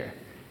get there.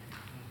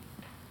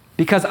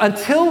 Because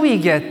until we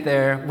get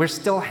there, we're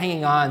still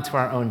hanging on to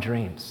our own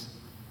dreams.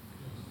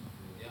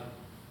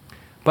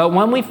 But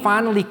when we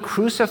finally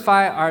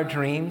crucify our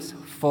dreams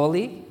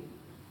fully,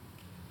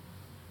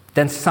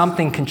 then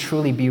something can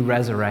truly be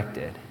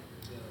resurrected.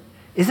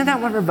 Isn't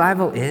that what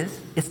revival is?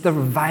 It's the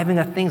reviving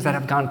of things that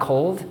have gone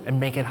cold and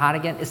make it hot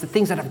again. It's the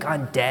things that have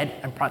gone dead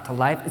and brought to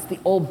life. It's the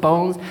old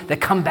bones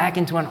that come back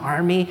into an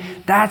army.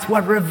 That's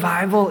what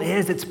revival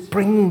is. It's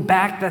bringing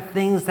back the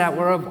things that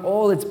were of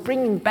old. It's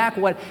bringing back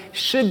what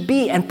should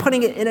be and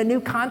putting it in a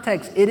new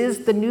context. It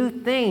is the new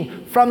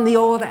thing from the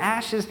old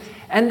ashes.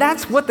 And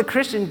that's what the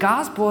Christian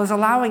gospel is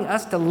allowing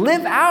us to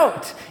live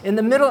out in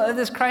the middle of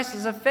this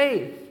crisis of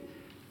faith.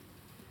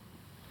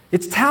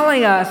 It's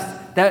telling us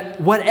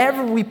that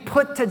whatever we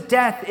put to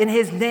death in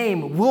his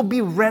name will be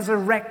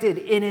resurrected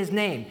in his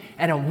name.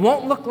 And it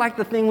won't look like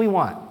the thing we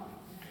want.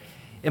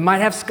 It might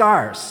have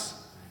scars.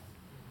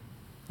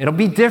 It'll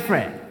be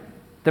different.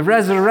 The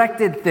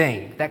resurrected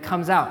thing that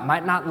comes out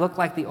might not look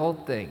like the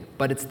old thing,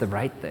 but it's the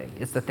right thing.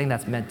 It's the thing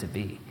that's meant to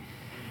be.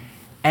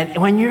 And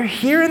when you're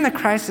here in the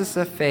crisis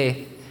of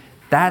faith,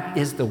 that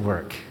is the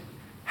work.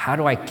 How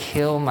do I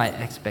kill my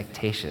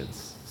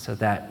expectations so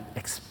that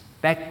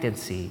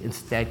expectancy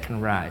instead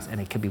can rise,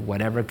 and it can be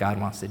whatever God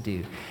wants to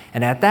do.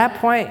 And at that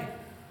point,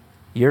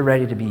 you're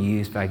ready to be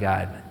used by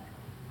God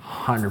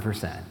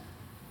 100%.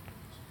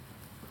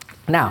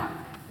 Now,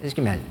 just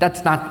give me a minute.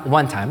 That's not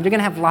one time. You're going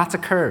to have lots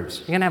of curves.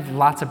 You're going to have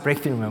lots of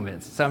breakthrough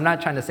moments. So I'm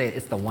not trying to say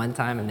it's the one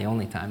time and the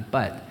only time,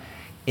 but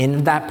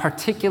in that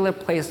particular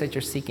place that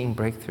you're seeking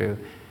breakthrough,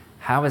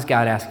 how is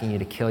God asking you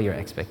to kill your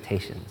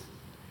expectations,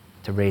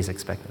 to raise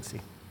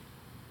expectancy?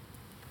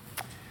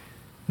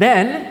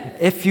 Then,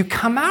 if you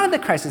come out of the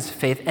crisis of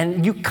faith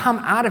and you come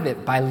out of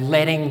it by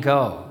letting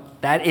go,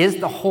 that is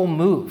the whole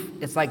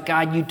move. It's like,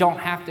 God, you don't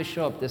have to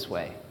show up this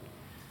way.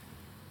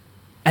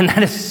 And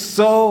that is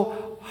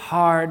so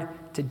hard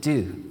to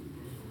do.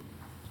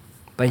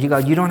 But you go,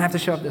 you don't have to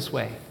show up this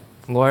way.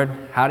 Lord,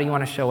 how do you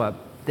want to show up?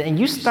 Then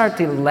you start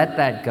to let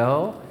that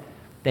go,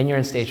 then you're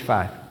in stage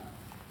 5,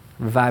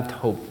 revived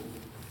hope.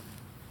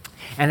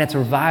 And it's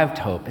revived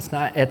hope.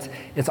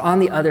 It's on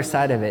the other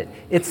side of it.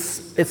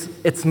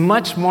 It's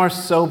much more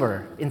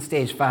sober in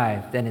stage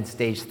 5 than in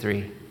stage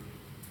 3.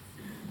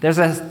 There's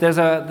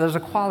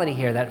a quality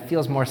here that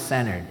feels more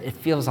centered. It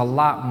feels a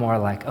lot more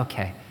like,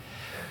 okay,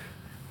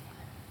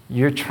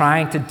 you're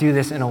trying to do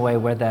this in a way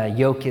where the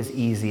yoke is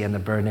easy and the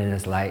burden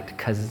is light,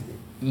 because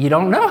you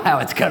don't know how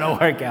it's going to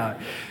work out.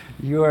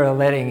 You are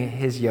letting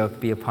his yoke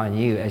be upon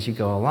you as you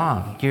go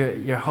along.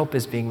 Your hope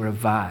is being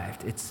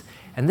revived.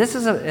 And this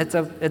is it's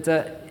a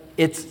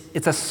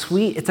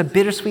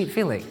bittersweet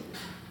feeling,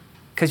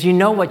 because you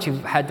know what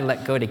you've had to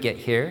let go to get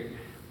here,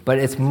 but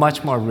it's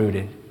much more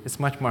rooted. It's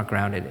much more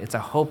grounded. It's a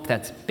hope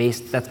that's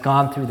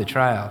gone through the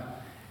trial,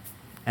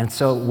 and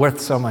so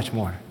worth so much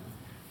more.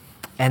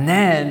 And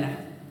then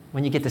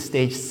when you get to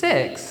stage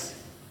 6,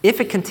 if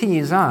it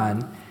continues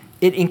on,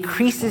 it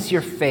increases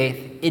your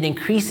faith. It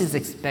increases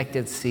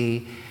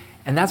expectancy,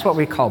 and that's what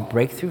we call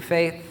breakthrough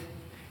faith.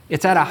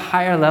 It's at a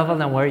higher level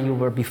than where you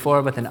were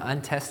before with an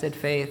untested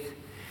faith.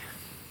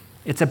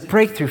 It's a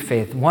breakthrough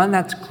faith, one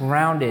that's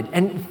grounded.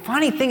 And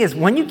funny thing is,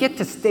 when you get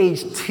to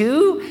stage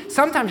 2,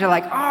 sometimes you're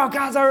like, oh,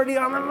 God's already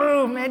on the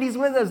move, man, he's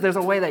with us. There's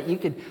a way that you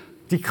could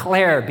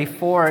declare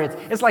before.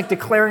 It's like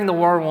declaring the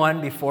war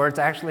won before it's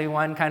actually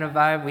won kind of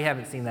vibe. We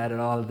haven't seen that at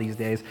all these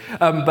days.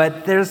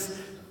 But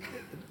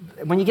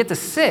when you get to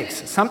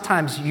 6,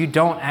 sometimes you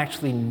don't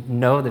actually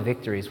know the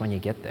victories when you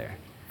get there.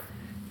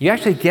 You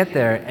actually get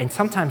there, and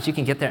sometimes you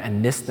can get there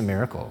and miss the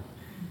miracle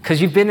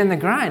because you've been in the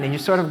grind and you're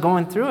sort of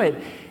going through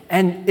it.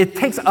 And it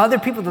takes other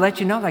people to let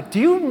you know, like, do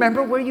you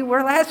remember where you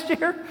were last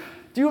year?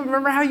 Do you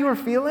remember how you were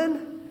feeling?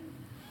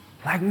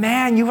 Like,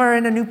 man, you are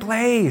in a new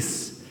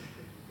place.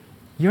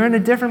 You're in a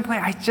different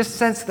place. I just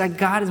sense that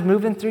God is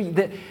moving through you.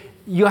 That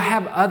you'll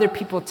have other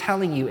people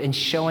telling you and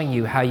showing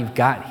you how you've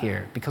got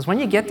here. Because when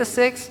you get to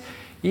 6,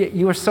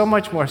 you are so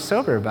much more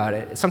sober about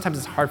it. Sometimes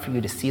it's hard for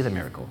you to see the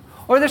miracle.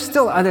 Or there's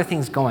still other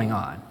things going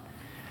on.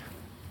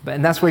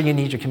 And that's where you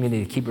need your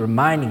community to keep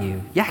reminding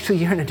you,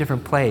 you're in a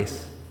different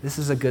place. This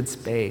is a good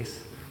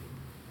space.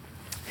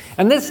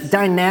 And this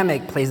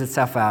dynamic plays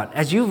itself out.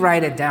 As you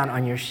write it down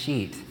on your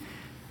sheet,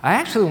 I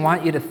actually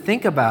want you to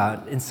think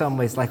about, in some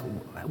ways, like,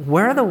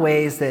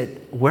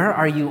 where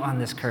are you on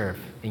this curve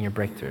in your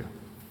breakthrough?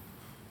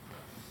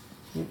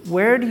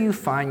 Where do you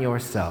find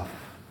yourself?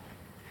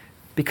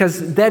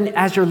 Because then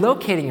as you're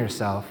locating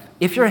yourself,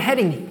 if you're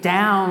heading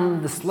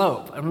down the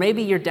slope, or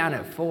maybe you're down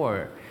at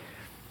 4,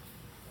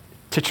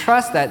 to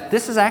trust that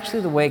this is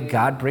actually the way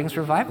God brings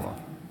revival.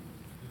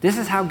 This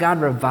is how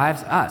God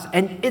revives us.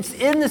 And it's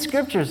in the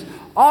scriptures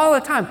all the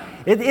time.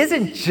 It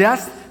isn't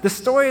just the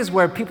stories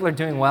where people are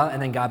doing well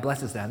and then God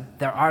blesses them.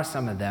 There are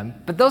some of them,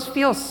 but those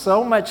feel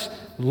so much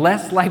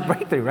less like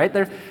breakthrough, right?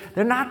 They're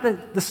not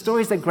the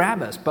stories that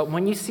grab us. But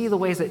when you see the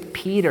ways that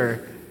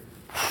Peter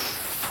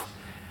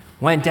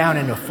went down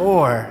into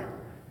 4,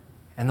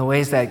 and the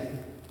ways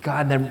that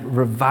God then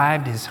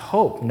revived his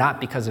hope, not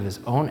because of his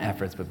own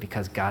efforts, but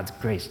because God's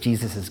grace,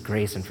 Jesus'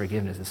 grace and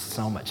forgiveness is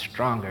so much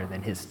stronger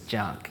than his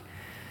junk.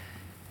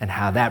 And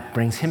how that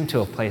brings him to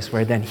a place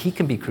where then he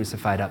can be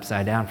crucified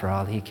upside down for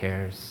all he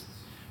cares.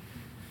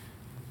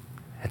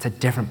 It's a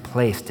different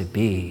place to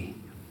be.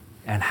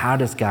 And how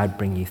does God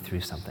bring you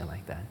through something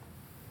like that?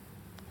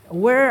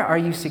 Where are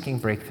you seeking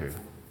breakthrough?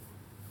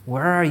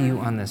 Where are you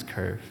on this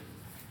curve?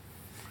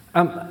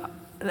 I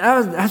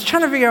was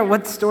trying to figure out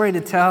what story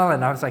to tell,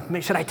 and I was like,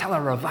 should I tell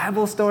a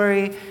revival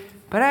story?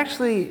 But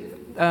actually,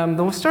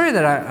 the story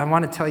that I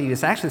want to tell you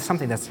is actually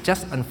something that's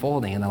just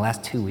unfolding in the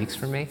last 2 weeks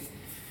for me.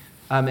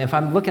 If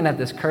I'm looking at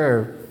this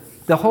curve,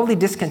 the holy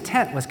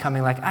discontent was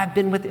coming like, I've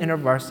been with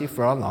InterVarsity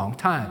for a long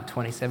time,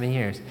 27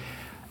 years.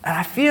 And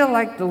I feel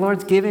like the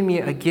Lord's given me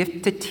a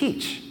gift to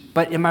teach.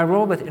 But in my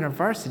role with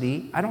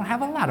InterVarsity, I don't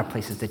have a lot of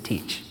places to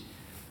teach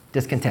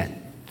discontent.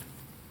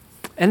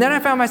 And then I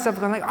found myself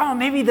going like, oh,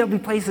 maybe there'll be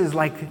places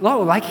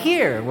like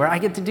here, where I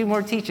get to do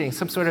more teaching,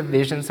 some sort of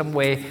vision, some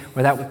way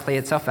where that would play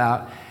itself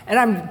out. And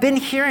I've been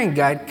hearing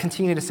God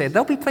continue to say,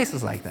 there'll be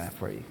places like that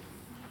for you.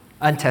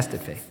 Untested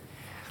faith.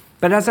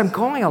 But as I'm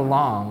going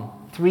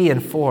along, 3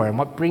 and 4, and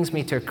what brings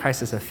me to a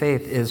crisis of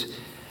faith is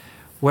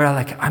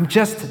where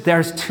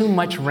there's too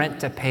much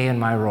rent to pay in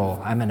my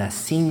role. I'm in a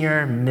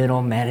senior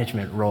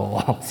management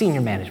role.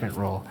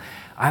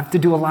 I have to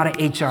do a lot of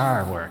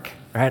HR work,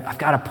 right? I've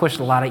got to push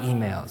a lot of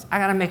emails. I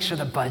got to make sure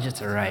the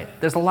budgets are right.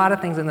 There's a lot of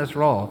things in this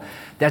role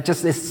that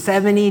just is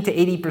 70 to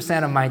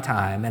 80% of my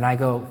time. And I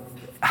go,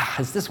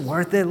 is this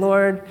worth it,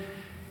 Lord?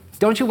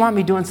 Don't you want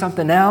me doing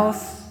something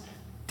else?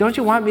 Don't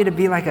you want me to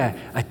be like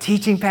a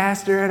teaching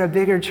pastor at a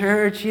bigger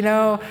church,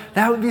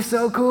 That would be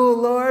so cool,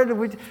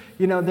 Lord.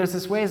 There's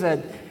this ways that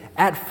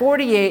at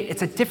 48,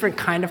 it's a different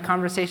kind of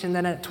conversation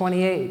than at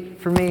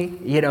 28 for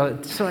me,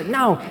 So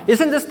no,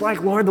 isn't this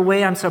like, Lord, the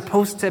way I'm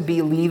supposed to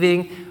be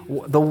leaving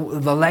the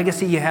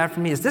legacy you have for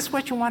me? Is this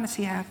what you want to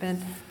see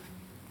happen?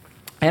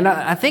 And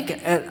I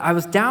think I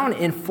was down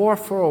in 4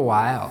 for a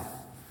while.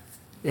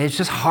 It's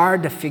just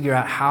hard to figure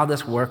out how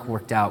this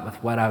worked out with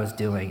what I was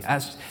doing. I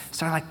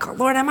started like,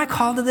 Lord, am I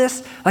called to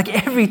this? Like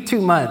every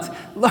 2 months,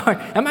 Lord,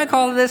 am I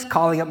called to this?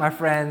 Calling up my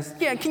friends.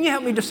 Yeah, can you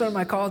help me discern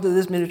my call to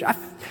this ministry?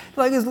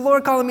 Is the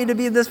Lord calling me to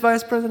be this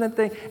vice president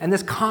thing? And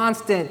this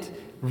constant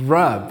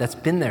rub that's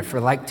been there for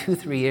like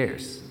 2-3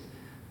 years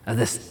of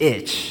this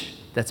itch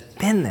that's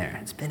been there.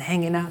 It's been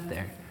hanging out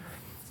there.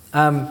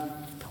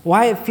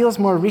 Why it feels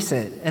more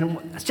recent, and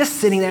it's just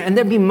sitting there, and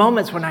there'd be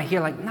moments when I hear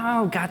like,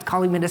 no, God's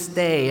calling me to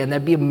stay, and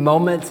there'd be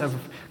moments of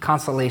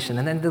consolation,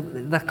 and then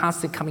the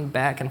constant coming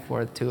back and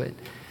forth to it.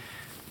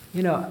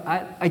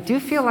 I do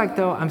feel like,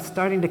 though, I'm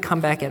starting to come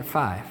back at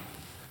 5.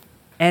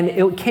 And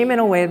it came in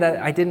a way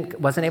that I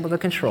wasn't able to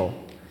control,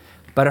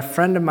 but a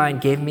friend of mine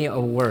gave me a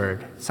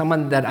word,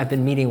 someone that I've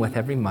been meeting with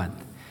every month,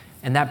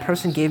 and that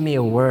person gave me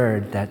a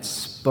word that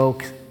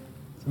spoke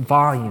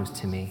volumes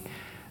to me.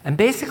 And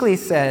basically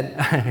said,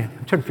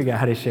 I'm trying to figure out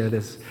how to share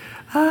this.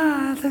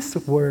 This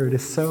word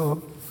is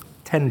so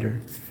tender.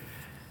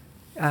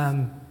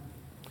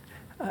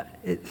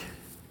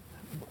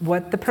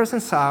 What the person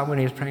saw when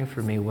he was praying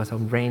for me was a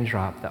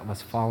raindrop that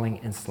was falling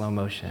in slow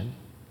motion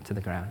to the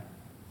ground.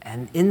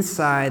 And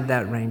inside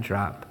that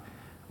raindrop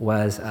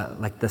was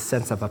like the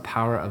sense of a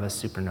power of a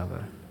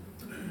supernova.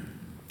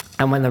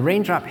 And when the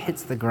raindrop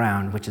hits the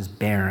ground, which is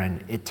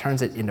barren, it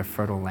turns it into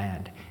fertile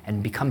land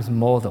and becomes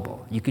moldable.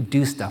 You could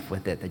do stuff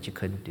with it that you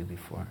couldn't do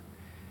before.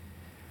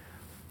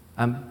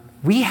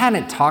 We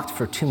hadn't talked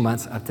for 2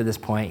 months up to this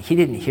point. He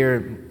didn't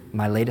hear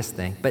my latest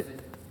thing. But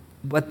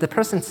what the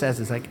person says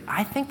is like,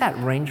 I think that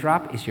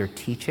raindrop is your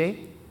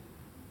teaching.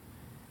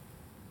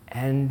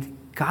 And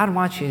God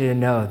wants you to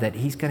know that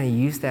he's going to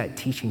use that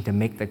teaching to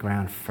make the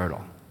ground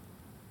fertile.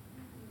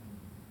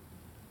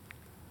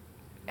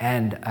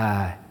 And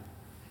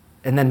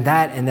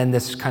then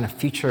this kind of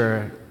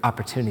future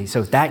opportunity.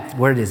 So that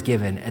word is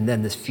given, and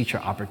then this future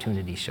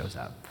opportunity shows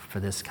up for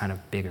this kind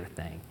of bigger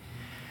thing.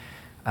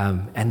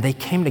 And they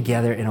came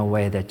together in a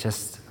way that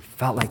just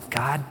felt like,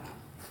 God,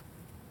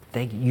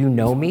 you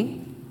know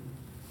me,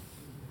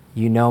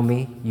 you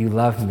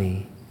love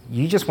me,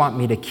 you just want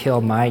me to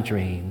kill my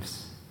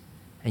dreams,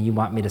 and you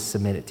want me to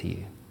submit it to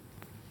you.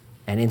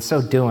 And in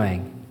so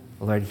doing,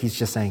 Lord, he's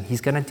just saying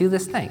he's going to do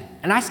this thing.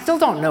 And I still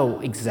don't know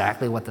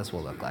exactly what this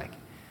will look like.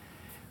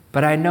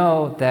 But I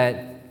know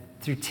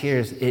that through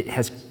tears, it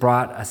has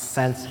brought a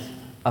sense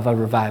of a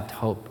revived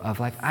hope of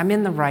like, I'm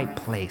in the right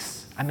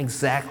place. I'm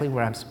exactly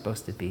where I'm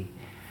supposed to be.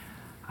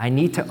 I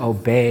need to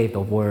obey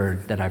the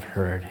word that I've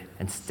heard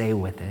and stay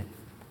with it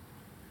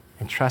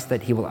and trust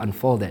that he will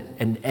unfold it.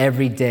 And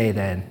every day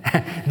then,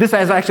 this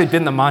has actually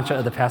been the mantra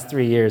of the past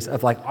 3 years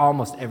of like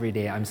almost every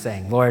day I'm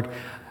saying, Lord,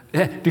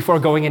 before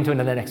going into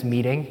the next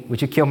meeting,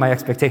 would you kill my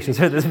expectations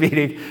for this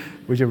meeting?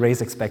 Would you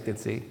raise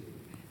expectancy?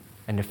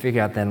 And to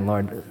figure out then,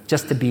 Lord,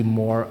 just to be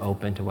more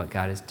open to what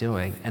God is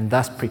doing and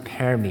thus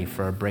prepare me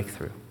for a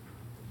breakthrough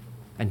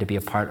and to be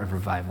a part of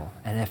revival.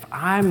 And if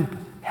I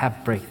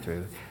have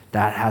breakthrough,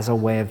 that has a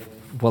way of,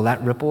 will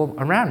that ripple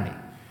around me?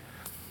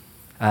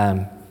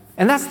 And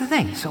that's the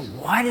thing. So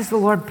what is the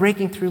Lord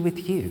breaking through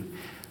with you?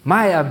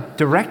 My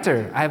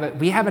director,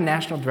 we have a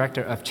national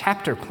director of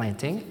chapter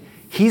planting.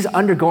 He's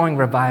undergoing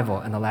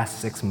revival in the last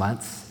 6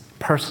 months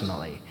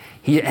personally.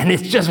 And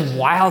it's just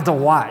wild to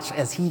watch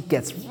as he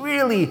gets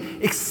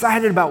really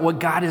excited about what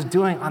God is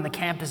doing on the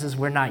campuses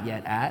we're not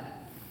yet at.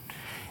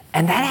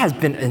 And that has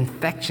been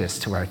infectious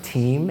to our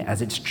team as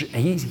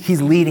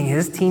he's leading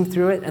his team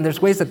through it. And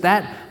there's ways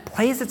that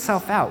plays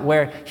itself out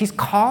where he's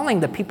calling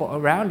the people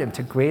around him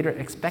to greater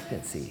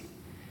expectancy.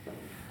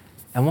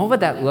 And what would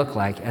that look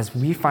like as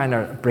we find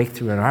our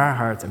breakthrough in our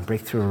hearts and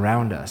breakthrough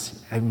around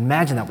us? I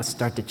imagine that would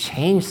start to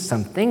change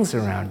some things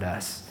around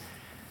us.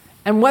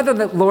 And whether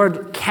the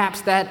Lord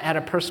caps that at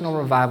a personal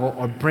revival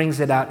or brings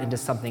it out into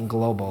something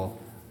global,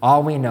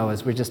 all we know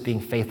is we're just being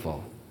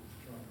faithful.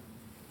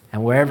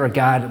 And whatever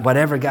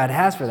God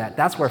has for that,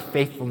 that's where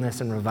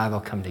faithfulness and revival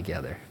come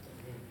together.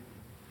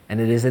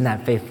 And it is in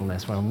that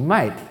faithfulness where we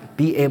might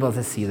be able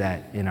to see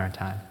that in our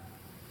time.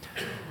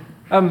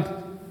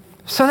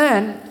 So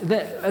then,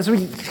 as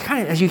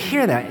you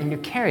hear that and you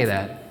carry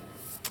that,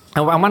 I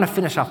want to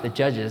finish off the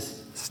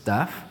Judges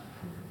stuff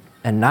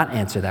and not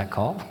answer that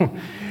call.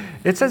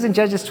 It says in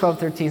Judges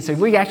 12:13, so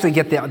we actually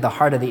get the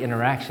heart of the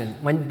interaction.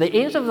 When the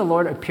angel of the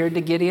Lord appeared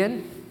to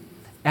Gideon,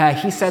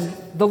 he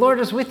said, "The Lord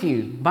is with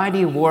you,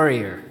 mighty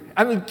warrior."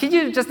 I mean, can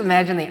you just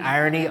imagine the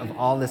irony of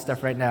all this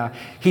stuff right now?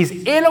 He's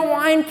in a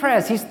wine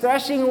press. He's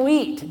threshing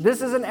wheat.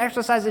 This is an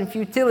exercise in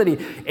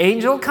futility.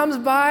 Angel comes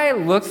by,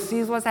 looks,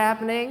 sees what's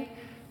happening,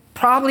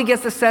 probably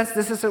gets the sense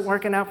this isn't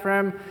working out for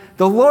him.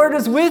 "The Lord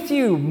is with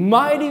you,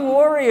 mighty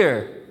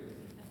warrior."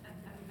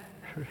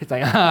 It's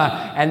like,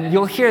 and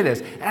you'll hear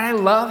this. And I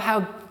love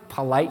how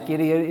polite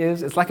Gideon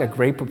is. It's like a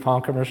Grey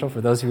Poupon commercial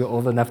for those of you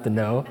old enough to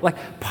know. Like,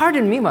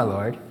 "Pardon me, my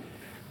Lord."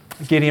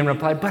 Gideon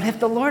replied, "But if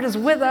the Lord is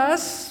with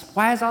us,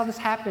 why has all this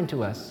happened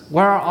to us?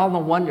 Where are all the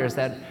wonders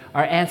that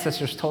our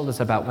ancestors told us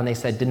about when they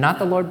said, 'Did not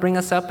the Lord bring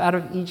us up out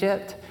of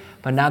Egypt?'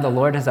 But now the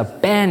Lord has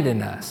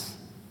abandoned us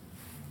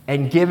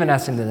and given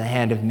us into the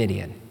hand of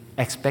Midian."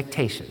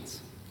 Expectations,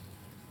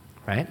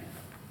 right?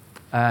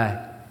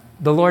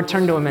 The Lord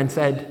turned to him and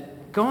said,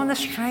 "Go in the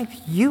strength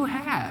you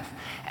have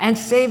and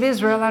save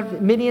Israel out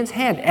of Midian's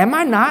hand. Am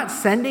I not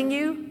sending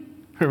you?"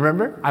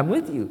 Remember, "I'm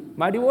with you,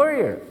 mighty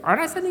warrior.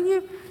 Aren't I sending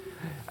you?"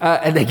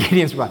 And then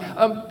Gideon's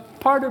replied,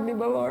 "Pardon me,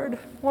 my Lord."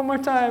 One more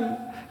time.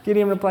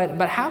 Gideon replied,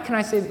 "But how can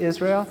I save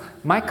Israel?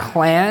 My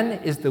clan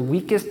is the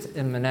weakest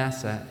in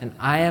Manasseh, and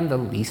I am the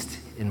least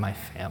in my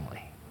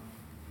family."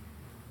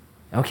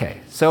 Okay,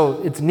 so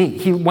it's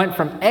neat. He went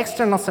from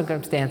external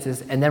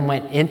circumstances and then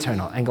went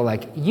internal and go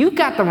like, "You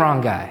got the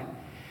wrong guy.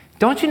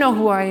 Don't you know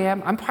who I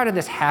am? I'm part of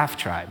this half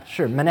tribe."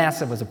 Sure,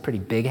 Manasseh was a pretty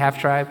big half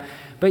tribe,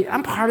 but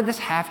I'm part of this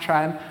half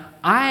tribe.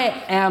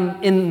 I am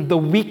in the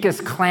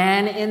weakest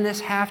clan in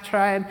this half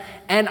tribe,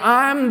 and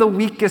I'm the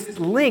weakest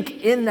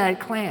link in that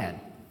clan.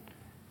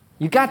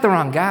 You got the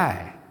wrong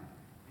guy.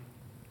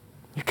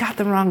 You got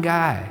the wrong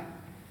guy.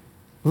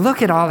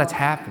 Look at all that's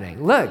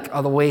happening. Look,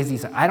 all the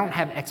ways I don't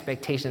have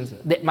expectations.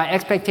 My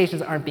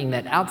expectations aren't being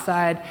met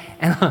outside,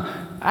 and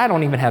I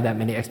don't even have that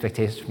many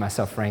expectations for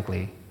myself,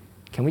 frankly.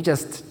 Can we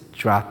just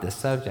drop this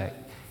subject?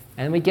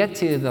 And we get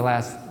to the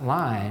last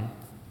line.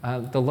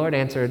 The Lord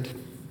answered,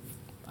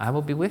 "I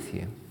will be with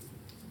you.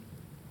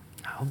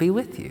 I will be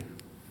with you."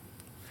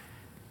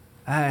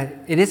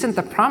 It isn't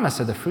the promise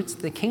of the fruits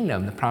of the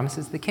kingdom. The promise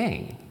is the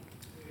king.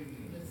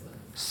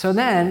 So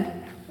then,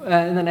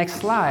 in the next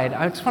slide,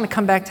 I just want to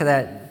come back to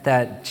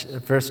that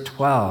verse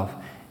 12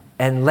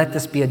 and let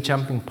this be a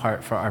jumping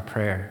part for our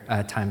prayer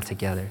time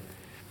together.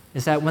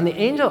 Is that when the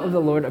angel of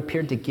the Lord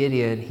appeared to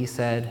Gideon, he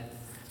said,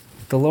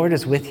 "The Lord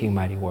is with you,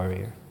 mighty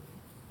warrior.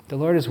 The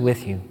Lord is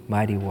with you,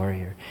 mighty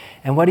warrior."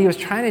 And what he was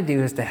trying to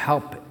do is to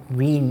help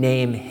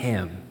rename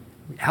him,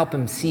 help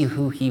him see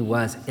who he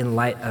was in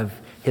light of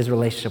his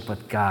relationship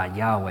with God,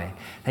 Yahweh.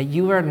 That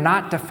you are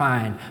not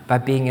defined by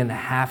being in the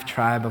half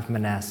tribe of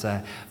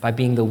Manasseh, by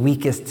being the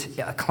weakest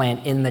clan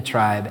in the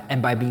tribe,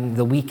 and by being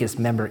the weakest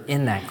member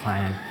in that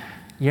clan.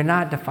 You're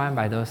not defined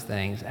by those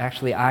things.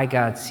 Actually, I,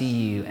 God, see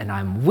you, and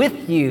I'm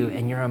with you,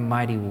 and you're a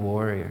mighty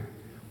warrior.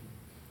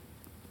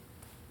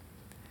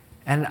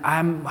 And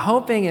I'm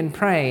hoping and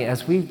praying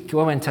as we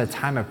go into a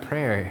time of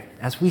prayer,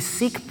 as we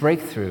seek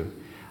breakthrough,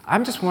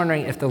 I'm just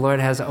wondering if the Lord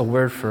has a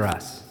word for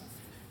us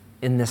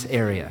in this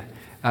area.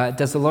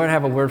 Does the Lord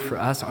have a word for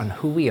us on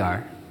who we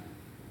are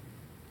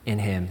in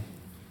him?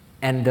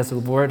 And does the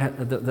Lord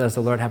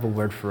have a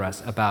word for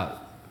us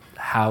about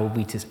how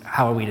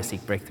are we to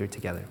seek breakthrough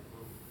together?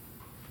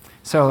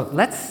 So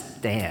let's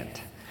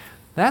stand.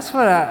 That's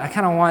what I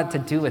kind of want to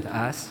do with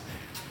us.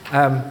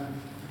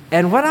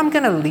 And what I'm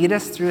going to lead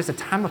us through is a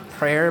time of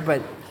prayer,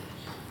 but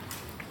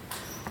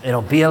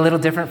it'll be a little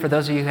different for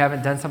those of you who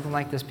haven't done something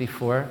like this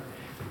before.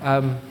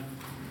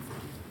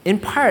 In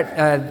part,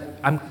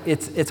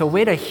 it's a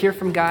way to hear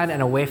from God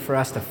and a way for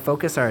us to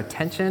focus our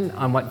attention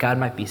on what God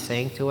might be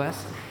saying to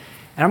us.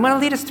 And I'm going to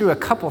lead us through a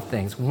couple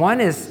things.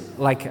 One is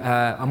like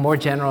a more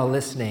general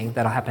listening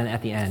that'll happen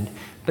at the end.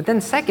 But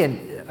then second,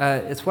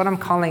 it's what I'm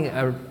calling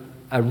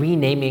a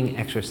renaming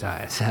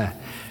exercise.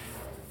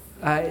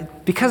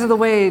 Because of the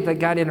way that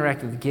God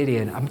interacted with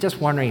Gideon, I'm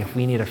just wondering if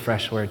we need a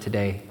fresh word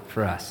today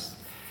for us.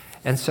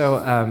 And so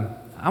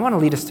I want to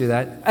lead us through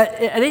that. At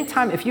any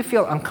time, if you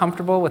feel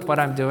uncomfortable with what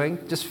I'm doing,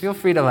 just feel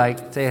free to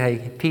say,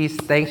 "Hey, peace,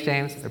 thanks,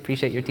 James, I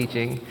appreciate your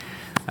teaching.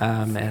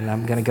 and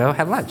I'm going to go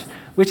have lunch,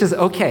 which is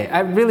okay. I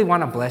really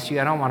want to bless you.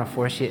 I don't want to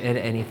force you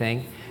into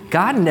anything.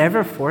 God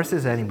never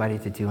forces anybody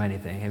to do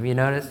anything. Have you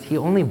noticed? He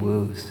only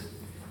woos,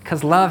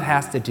 because love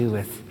has to do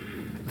with,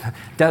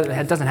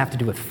 it doesn't have to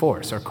do with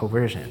force or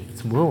coercion.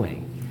 It's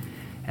wooing.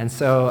 And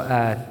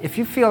so if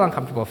you feel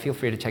uncomfortable, feel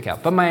free to check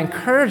out. But my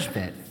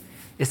encouragement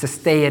is to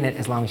stay in it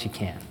as long as you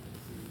can.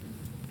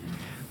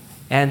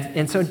 And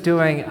in so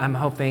doing, I'm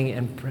hoping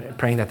and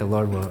praying that the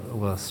Lord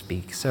will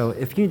speak. So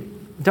if you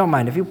don't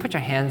mind, if you put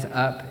your hands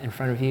up in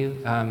front of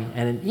you,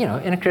 and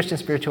in a Christian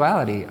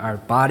spirituality, our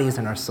bodies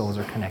and our souls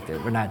are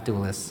connected. We're not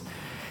dualists.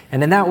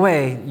 And in that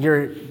way,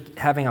 you're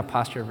having a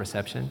posture of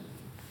reception.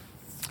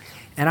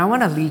 And I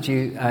want to lead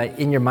you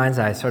in your mind's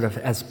eye sort of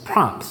as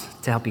prompts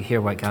to help you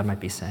hear what God might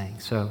be saying.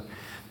 So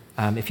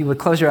if you would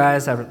close your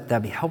eyes,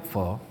 that'd be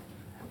helpful.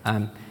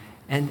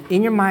 And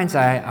in your mind's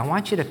eye, I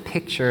want you to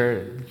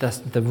picture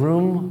the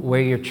room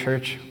where your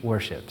church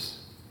worships,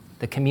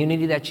 the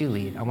community that you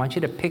lead. I want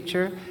you to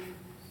picture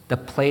the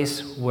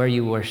place where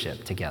you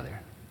worship together.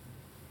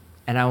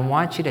 And I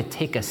want you to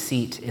take a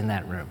seat in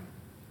that room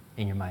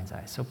in your mind's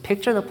eye. So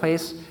picture the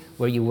place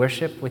where you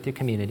worship with your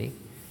community.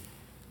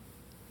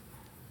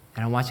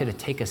 And I want you to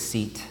take a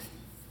seat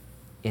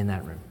in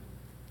that room.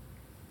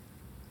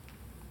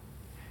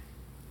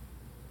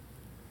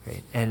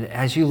 Great. And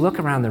as you look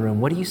around the room,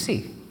 what do you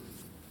see?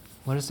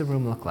 What does the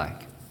room look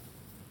like?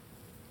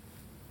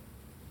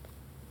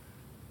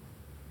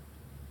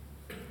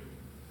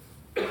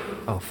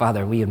 Oh,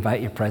 Father, we invite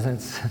your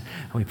presence,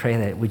 and we pray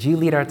that, would you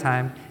lead our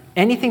time?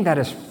 Anything that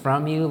is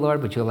from you,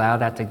 Lord, would you allow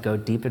that to go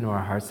deep into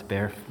our hearts to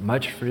bear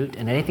much fruit?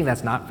 And anything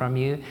that's not from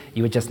you,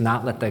 you would just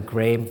not let the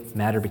gray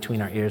matter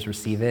between our ears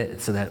receive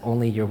it, so that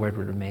only your word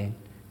would remain.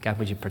 God,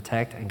 would you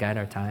protect and guide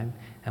our time?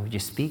 And would you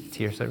speak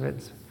to your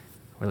servants?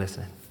 We're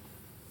listening.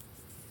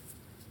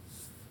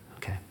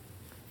 Okay.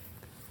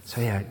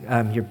 So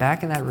you're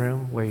back in that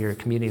room where your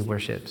community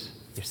worships.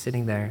 You're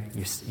sitting there.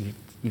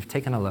 You've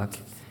taken a look.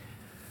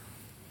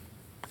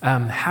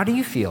 How do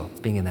you feel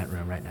being in that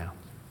room right now?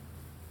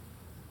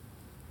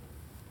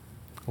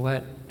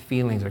 What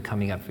feelings are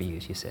coming up for you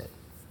as you sit?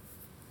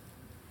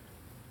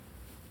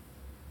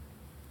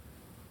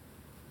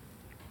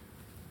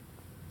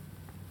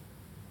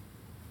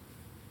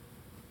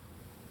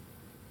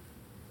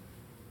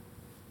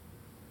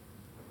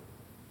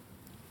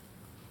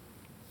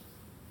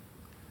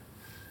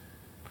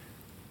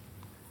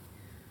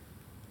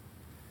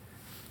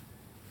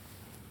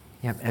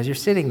 Yep. As you're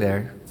sitting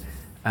there,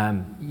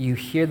 you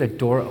hear the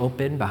door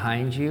open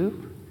behind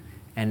you,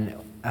 and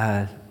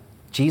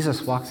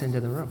Jesus walks into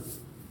the room.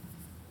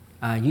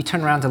 You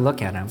turn around to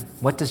look at him.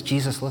 What does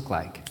Jesus look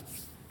like?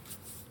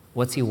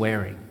 What's he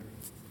wearing?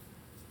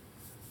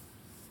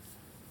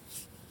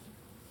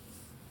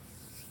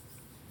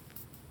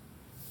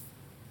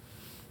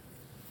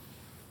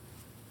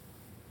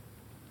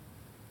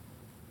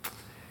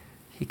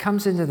 He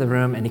comes into the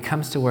room, and he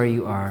comes to where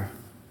you are,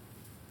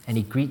 and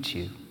he greets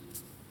you.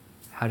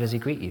 How does he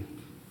greet you?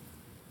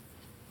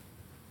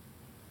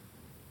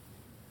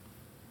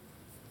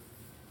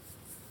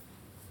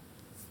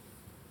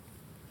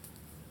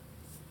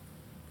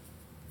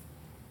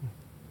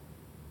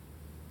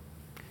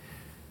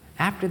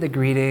 After the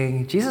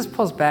greeting, Jesus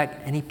pulls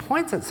back and he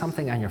points at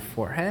something on your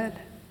forehead.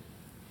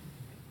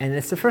 And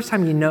it's the first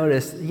time you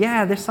notice,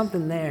 there's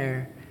something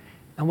there.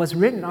 And what's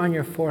written on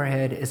your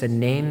forehead is a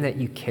name that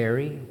you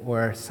carry,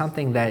 or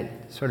something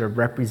that sort of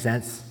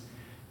represents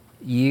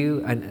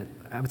you.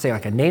 I would say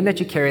like a name that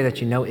you carry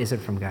that you know isn't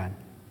from God.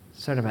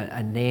 Sort of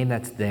a name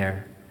that's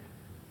there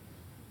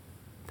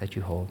that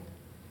you hold.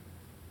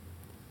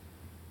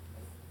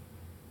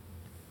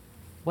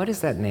 What is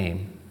that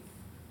name?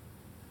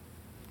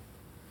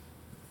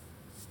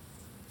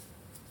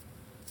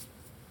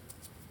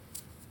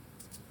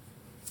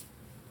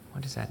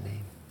 What is that name?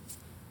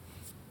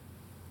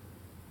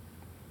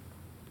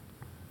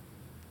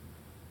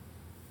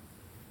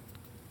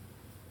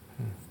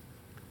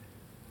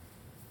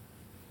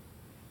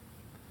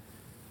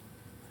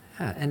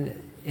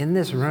 And in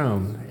this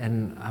room,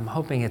 and I'm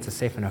hoping it's a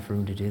safe enough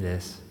room to do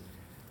this,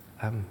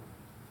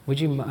 would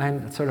you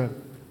mind sort of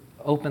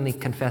openly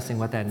confessing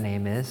what that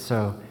name is?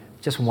 So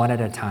just one at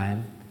a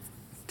time,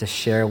 to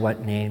share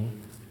what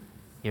name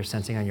you're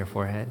sensing on your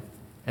forehead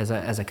as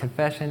a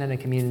confession in a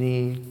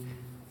community,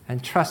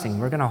 and trusting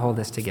we're going to hold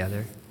this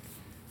together.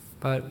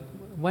 But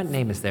what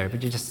name is there?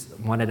 Would you just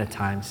one at a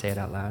time say it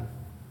out loud?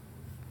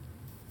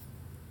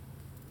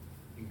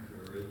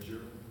 Encourager.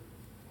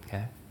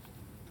 Okay.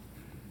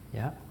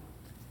 Yeah.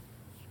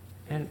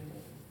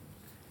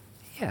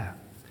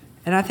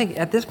 And I think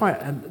at this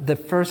point, the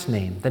first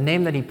name, the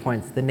name that he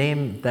points, the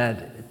name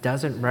that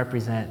doesn't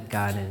represent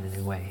God in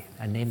any way,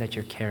 a name that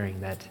you're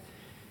carrying that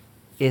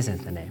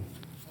isn't the name.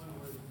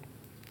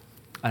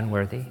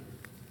 Unworthy.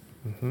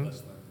 Mm-hmm.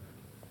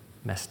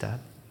 Messed up.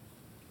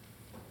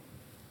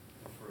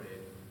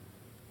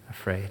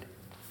 Afraid.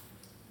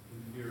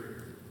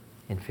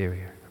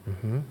 Inferior.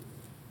 Mm-hmm.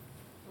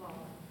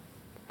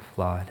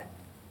 Flawed.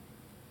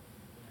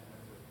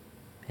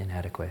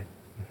 Inadequate.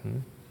 Mm-hmm.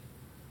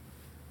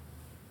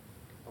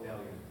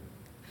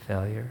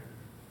 Failure.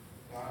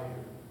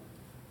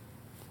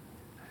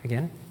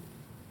 Again?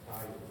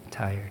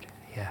 Tired.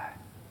 Yeah.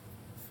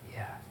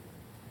 Yeah.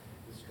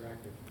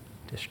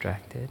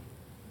 Distracted.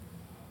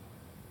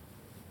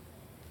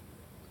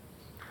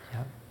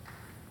 Yep.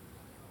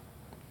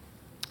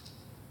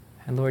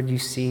 And Lord, you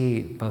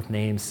see both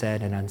names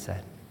said and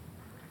unsaid.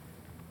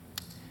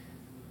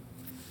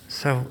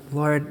 So,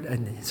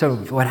 Lord, so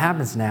what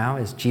happens now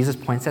is Jesus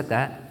points at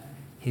that.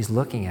 He's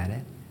looking at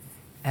it.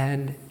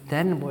 And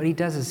then what he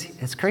does is,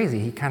 it's crazy.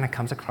 He kind of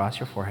comes across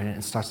your forehead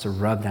and starts to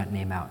rub that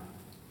name out.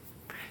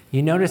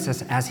 You notice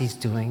as he's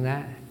doing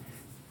that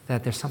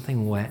there's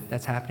something wet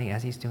that's happening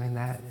as he's doing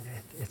that.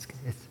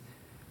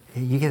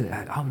 You get,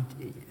 oh,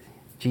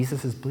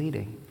 Jesus is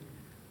bleeding.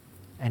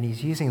 And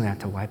he's using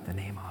that to wipe the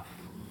name off.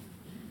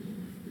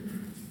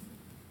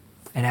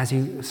 And as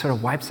he sort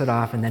of wipes it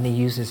off, and then he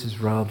uses his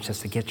robe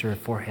just to get your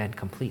forehead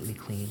completely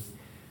clean,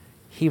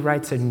 he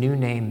writes a new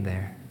name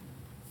there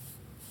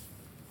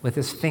with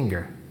his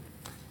finger.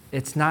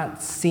 It's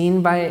not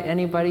seen by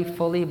anybody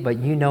fully, but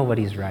you know what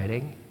he's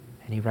writing.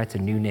 And he writes a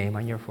new name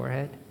on your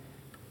forehead.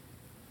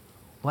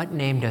 What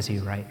name does he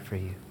write for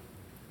you?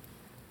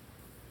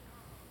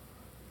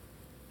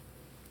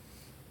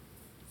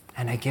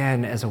 And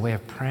again, as a way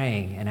of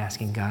praying and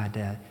asking God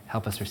to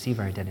help us receive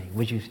our identity,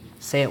 would you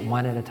say it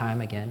one at a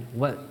time again?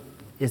 What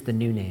is the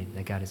new name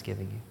that God is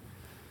giving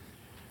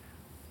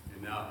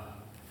you? Enough.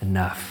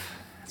 Enough.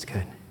 That's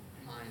good.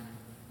 Mine.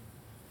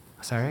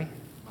 Sorry?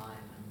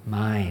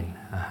 Mine.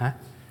 Mine.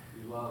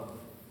 Beloved.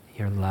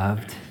 You're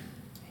loved.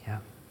 Yeah.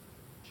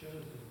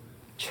 Chosen.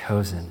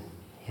 Chosen.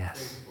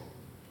 Yes.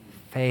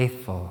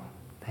 Faithful.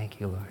 Thank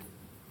you, Lord.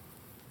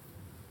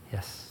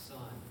 Yes.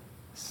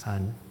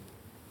 Son.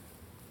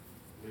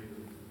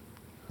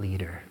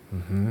 Leader.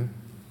 Mm-hmm.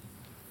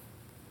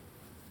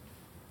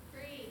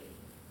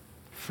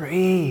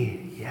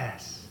 Free.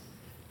 Yes.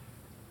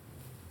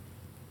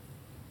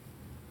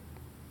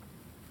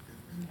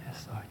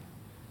 Yes,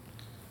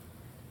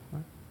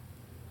 Lord.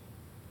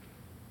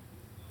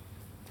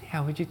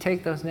 Yeah, would you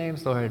take those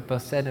names, Lord,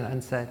 both said and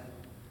unsaid,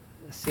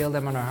 seal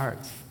them on our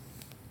hearts.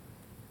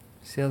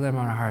 Seal them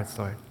on our hearts,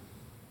 Lord.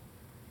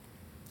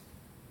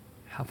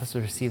 Help us to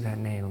receive that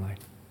name, Lord.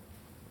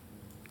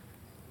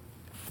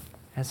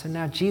 And so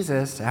now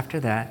Jesus, after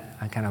that,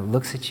 kind of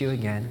looks at you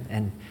again,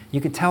 and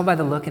you could tell by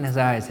the look in his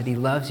eyes that he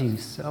loves you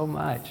so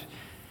much.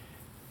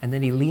 And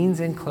then he leans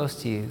in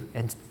close to you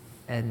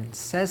and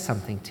says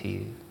something to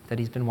you that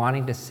he's been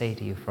wanting to say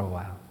to you for a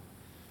while.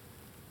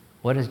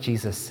 What does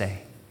Jesus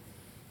say?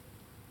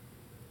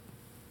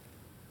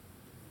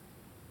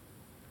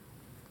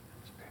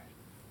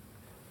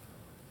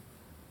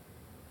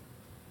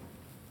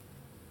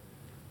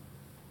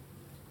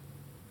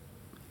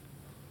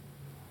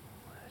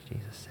 What does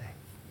Jesus say?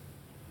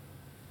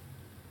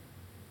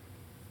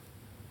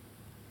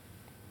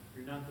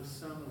 You're not the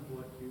sum of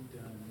what you've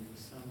done, you're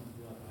the sum of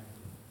what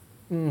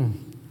I've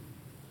done.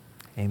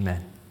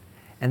 Amen.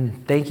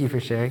 And thank you for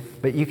sharing,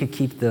 but you could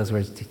keep those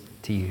words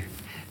to you.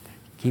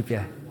 Keep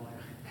you.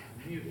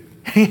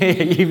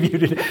 You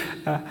muted it.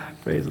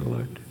 Praise the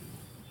Lord.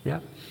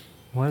 Yep.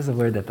 What is the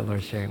word that the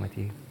Lord's sharing with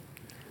you?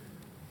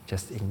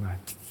 Just ignore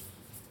it.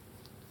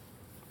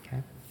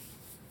 Okay?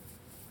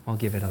 We'll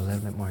give it a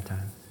little bit more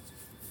time.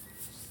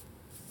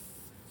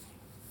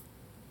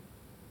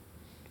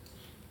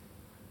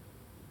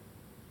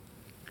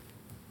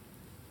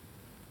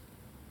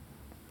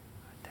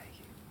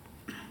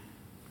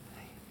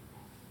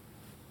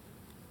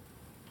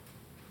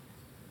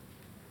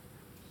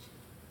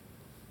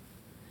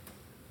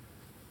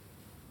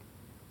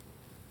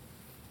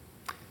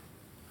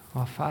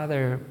 Well,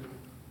 Father,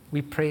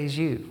 we praise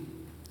you.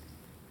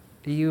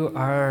 You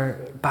are,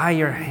 by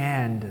your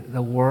hand,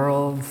 the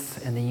worlds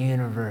and the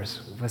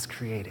universe was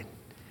created.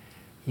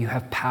 You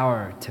have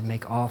power to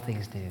make all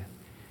things new.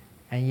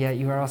 And yet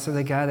you are also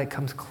the God that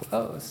comes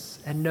close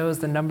and knows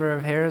the number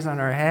of hairs on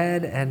our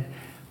head and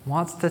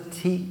wants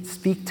to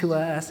speak to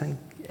us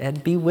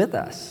and be with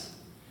us.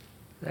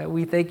 That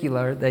we thank you,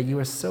 Lord, that you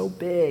are so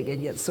big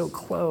and yet so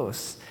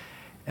close.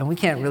 And we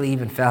can't really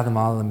even fathom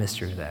all the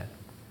mystery of that.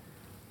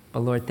 But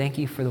Lord, thank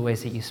you for the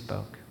ways that you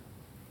spoke.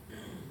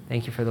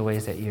 Thank you for the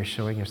ways that you're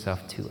showing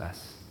yourself to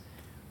us.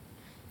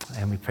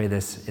 And we pray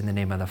this in the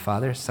name of the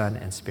Father, Son,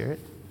 and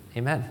Spirit.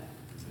 Amen.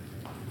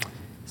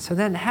 So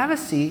then have a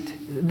seat.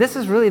 This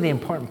is really the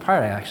important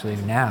part, actually,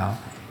 now,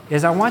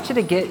 is I want you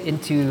to get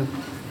into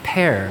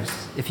pairs,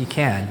 if you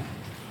can,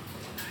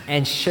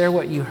 and share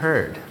what you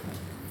heard.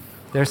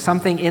 There's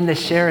something in the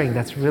sharing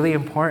that's really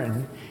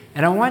important.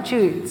 And I want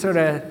you sort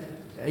of,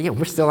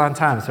 we're still on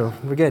time, so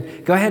we're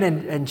good. Go ahead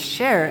and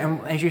share. And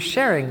as you're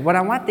sharing, what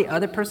I want the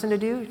other person to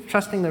do,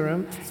 trusting the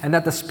room, and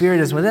that the Spirit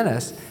is within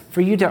us,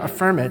 for you to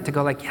affirm it, to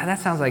go like, yeah, that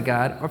sounds like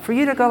God. Or for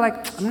you to go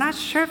like, I'm not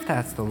sure if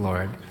that's the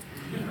Lord.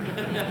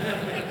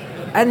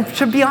 And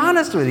to be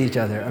honest with each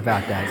other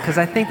about that, because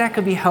I think that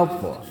could be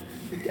helpful.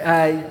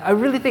 I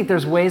really think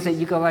there's ways that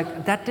you go like,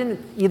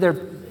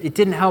 it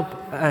didn't help.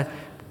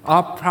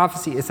 All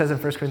prophecy, it says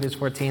in 1 Corinthians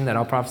 14 that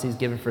all prophecy is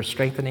given for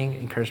strengthening,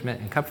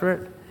 encouragement, and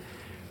comfort.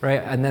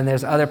 right? And then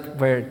there's other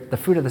where the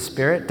fruit of the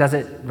Spirit, does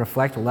it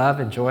reflect love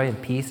and joy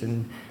and peace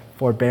and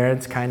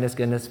forbearance, kindness,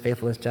 goodness,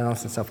 faithfulness,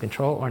 gentleness, and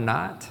self-control or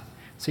not?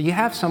 So you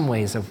have some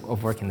ways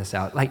of working this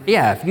out. Like,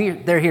 yeah,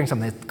 if they're hearing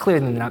something that's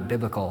clearly not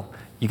biblical,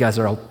 you guys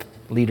are all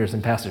leaders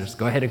and pastors.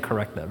 Go ahead and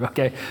correct them,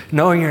 okay?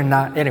 No, you're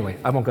not. Anyway,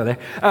 I won't go there.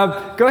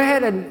 Go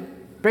ahead and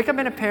break up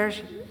into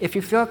pairs. If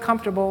you feel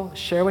comfortable,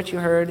 share what you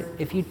heard.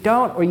 If you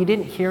don't or you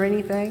didn't hear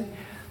anything,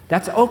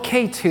 that's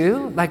okay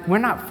too. Like, we're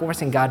not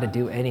forcing God to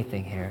do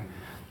anything here.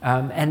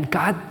 And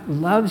God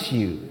loves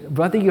you,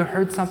 whether you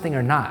heard something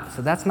or not.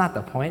 So that's not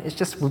the point. It's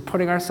just we're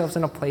putting ourselves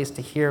in a place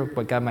to hear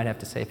what God might have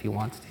to say if he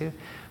wants to.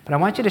 But I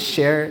want you to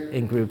share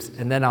in groups,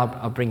 and then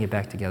I'll bring you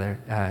back together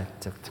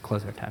to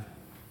close our time.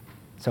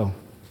 So,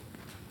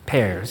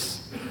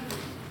 pairs.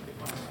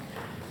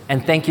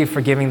 And thank you for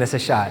giving this a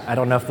shot. I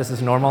don't know if this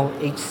is normal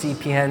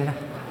HCPN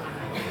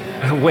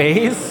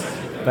ways,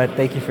 but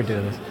thank you for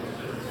doing this.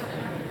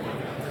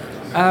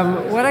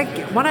 What I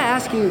want to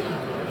ask you,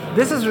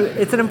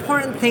 it's an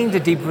important thing to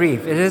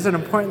debrief. It is an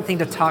important thing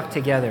to talk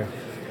together.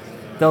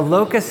 The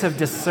locus of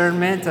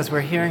discernment, as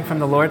we're hearing from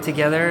the Lord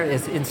together,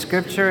 is in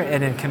Scripture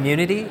and in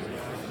community.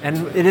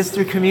 And it is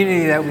through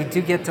community that we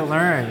do get to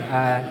learn,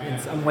 in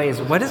some ways,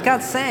 what is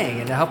God saying,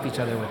 and to help each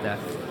other with that.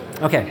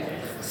 Okay,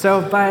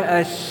 so by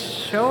a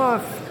show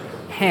of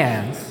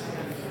hands,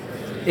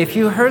 if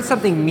you heard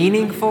something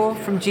meaningful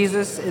from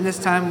Jesus in this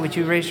time, would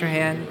you raise your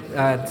hand?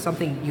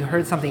 You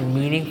heard something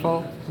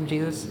meaningful from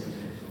Jesus?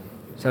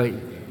 So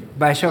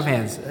by a show of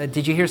hands,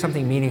 did you hear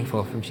something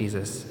meaningful from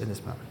Jesus in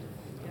this moment?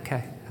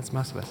 Okay, that's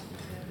most of us.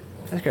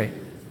 That's great.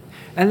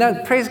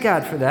 And praise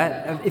God for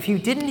that. If you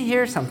didn't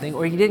hear something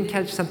or you didn't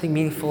catch something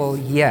meaningful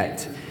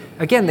yet,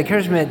 again, the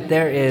encouragement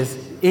there is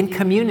in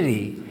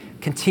community.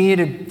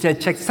 Continue to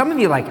check. Some of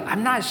you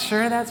I'm not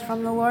sure that's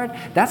from the Lord.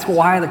 That's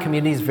why the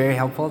community is very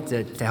helpful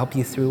to help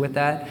you through with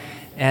that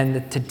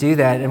and to do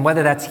that. And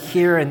whether that's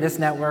here in this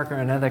network or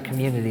another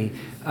community,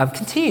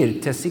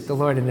 continue to seek the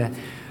Lord. And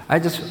I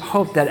just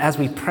hope that as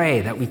we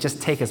pray, that we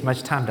just take as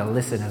much time to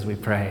listen as we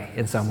pray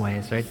in some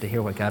ways, right? To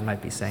hear what God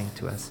might be saying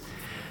to us.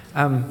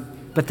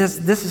 But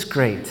this is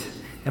great.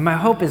 And my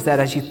hope is that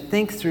as you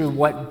think through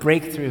what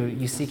breakthrough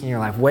you seek in your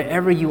life,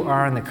 wherever you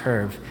are on the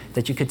curve,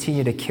 that you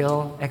continue to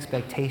kill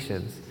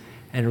expectations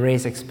and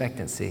raise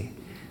expectancy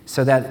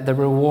so that the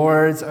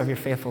rewards of your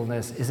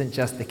faithfulness isn't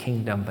just the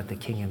kingdom, but the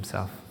King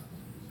himself.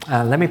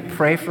 Let me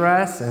pray for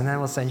us, and then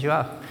we'll send you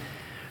off.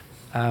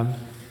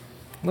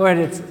 Lord,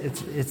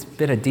 it's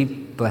been a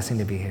deep blessing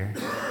to be here.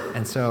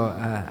 And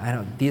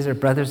so these are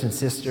brothers and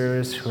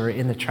sisters who are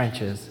in the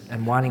trenches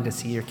and wanting to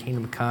see your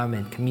kingdom come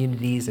in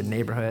communities and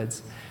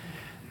neighborhoods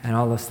and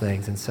all those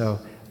things. And so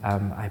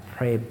I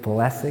pray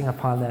blessing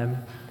upon them.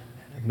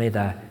 May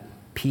the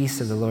peace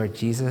of the Lord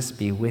Jesus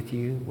be with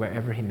you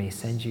wherever he may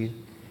send you.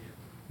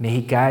 May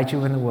he guide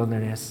you in the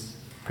wilderness,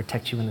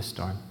 protect you in the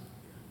storm.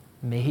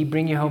 May he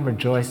bring you home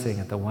rejoicing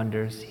at the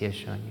wonders he has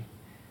shown you.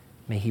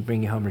 May he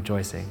bring you home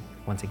rejoicing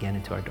once again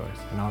into our doors.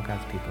 And all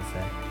God's people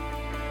say,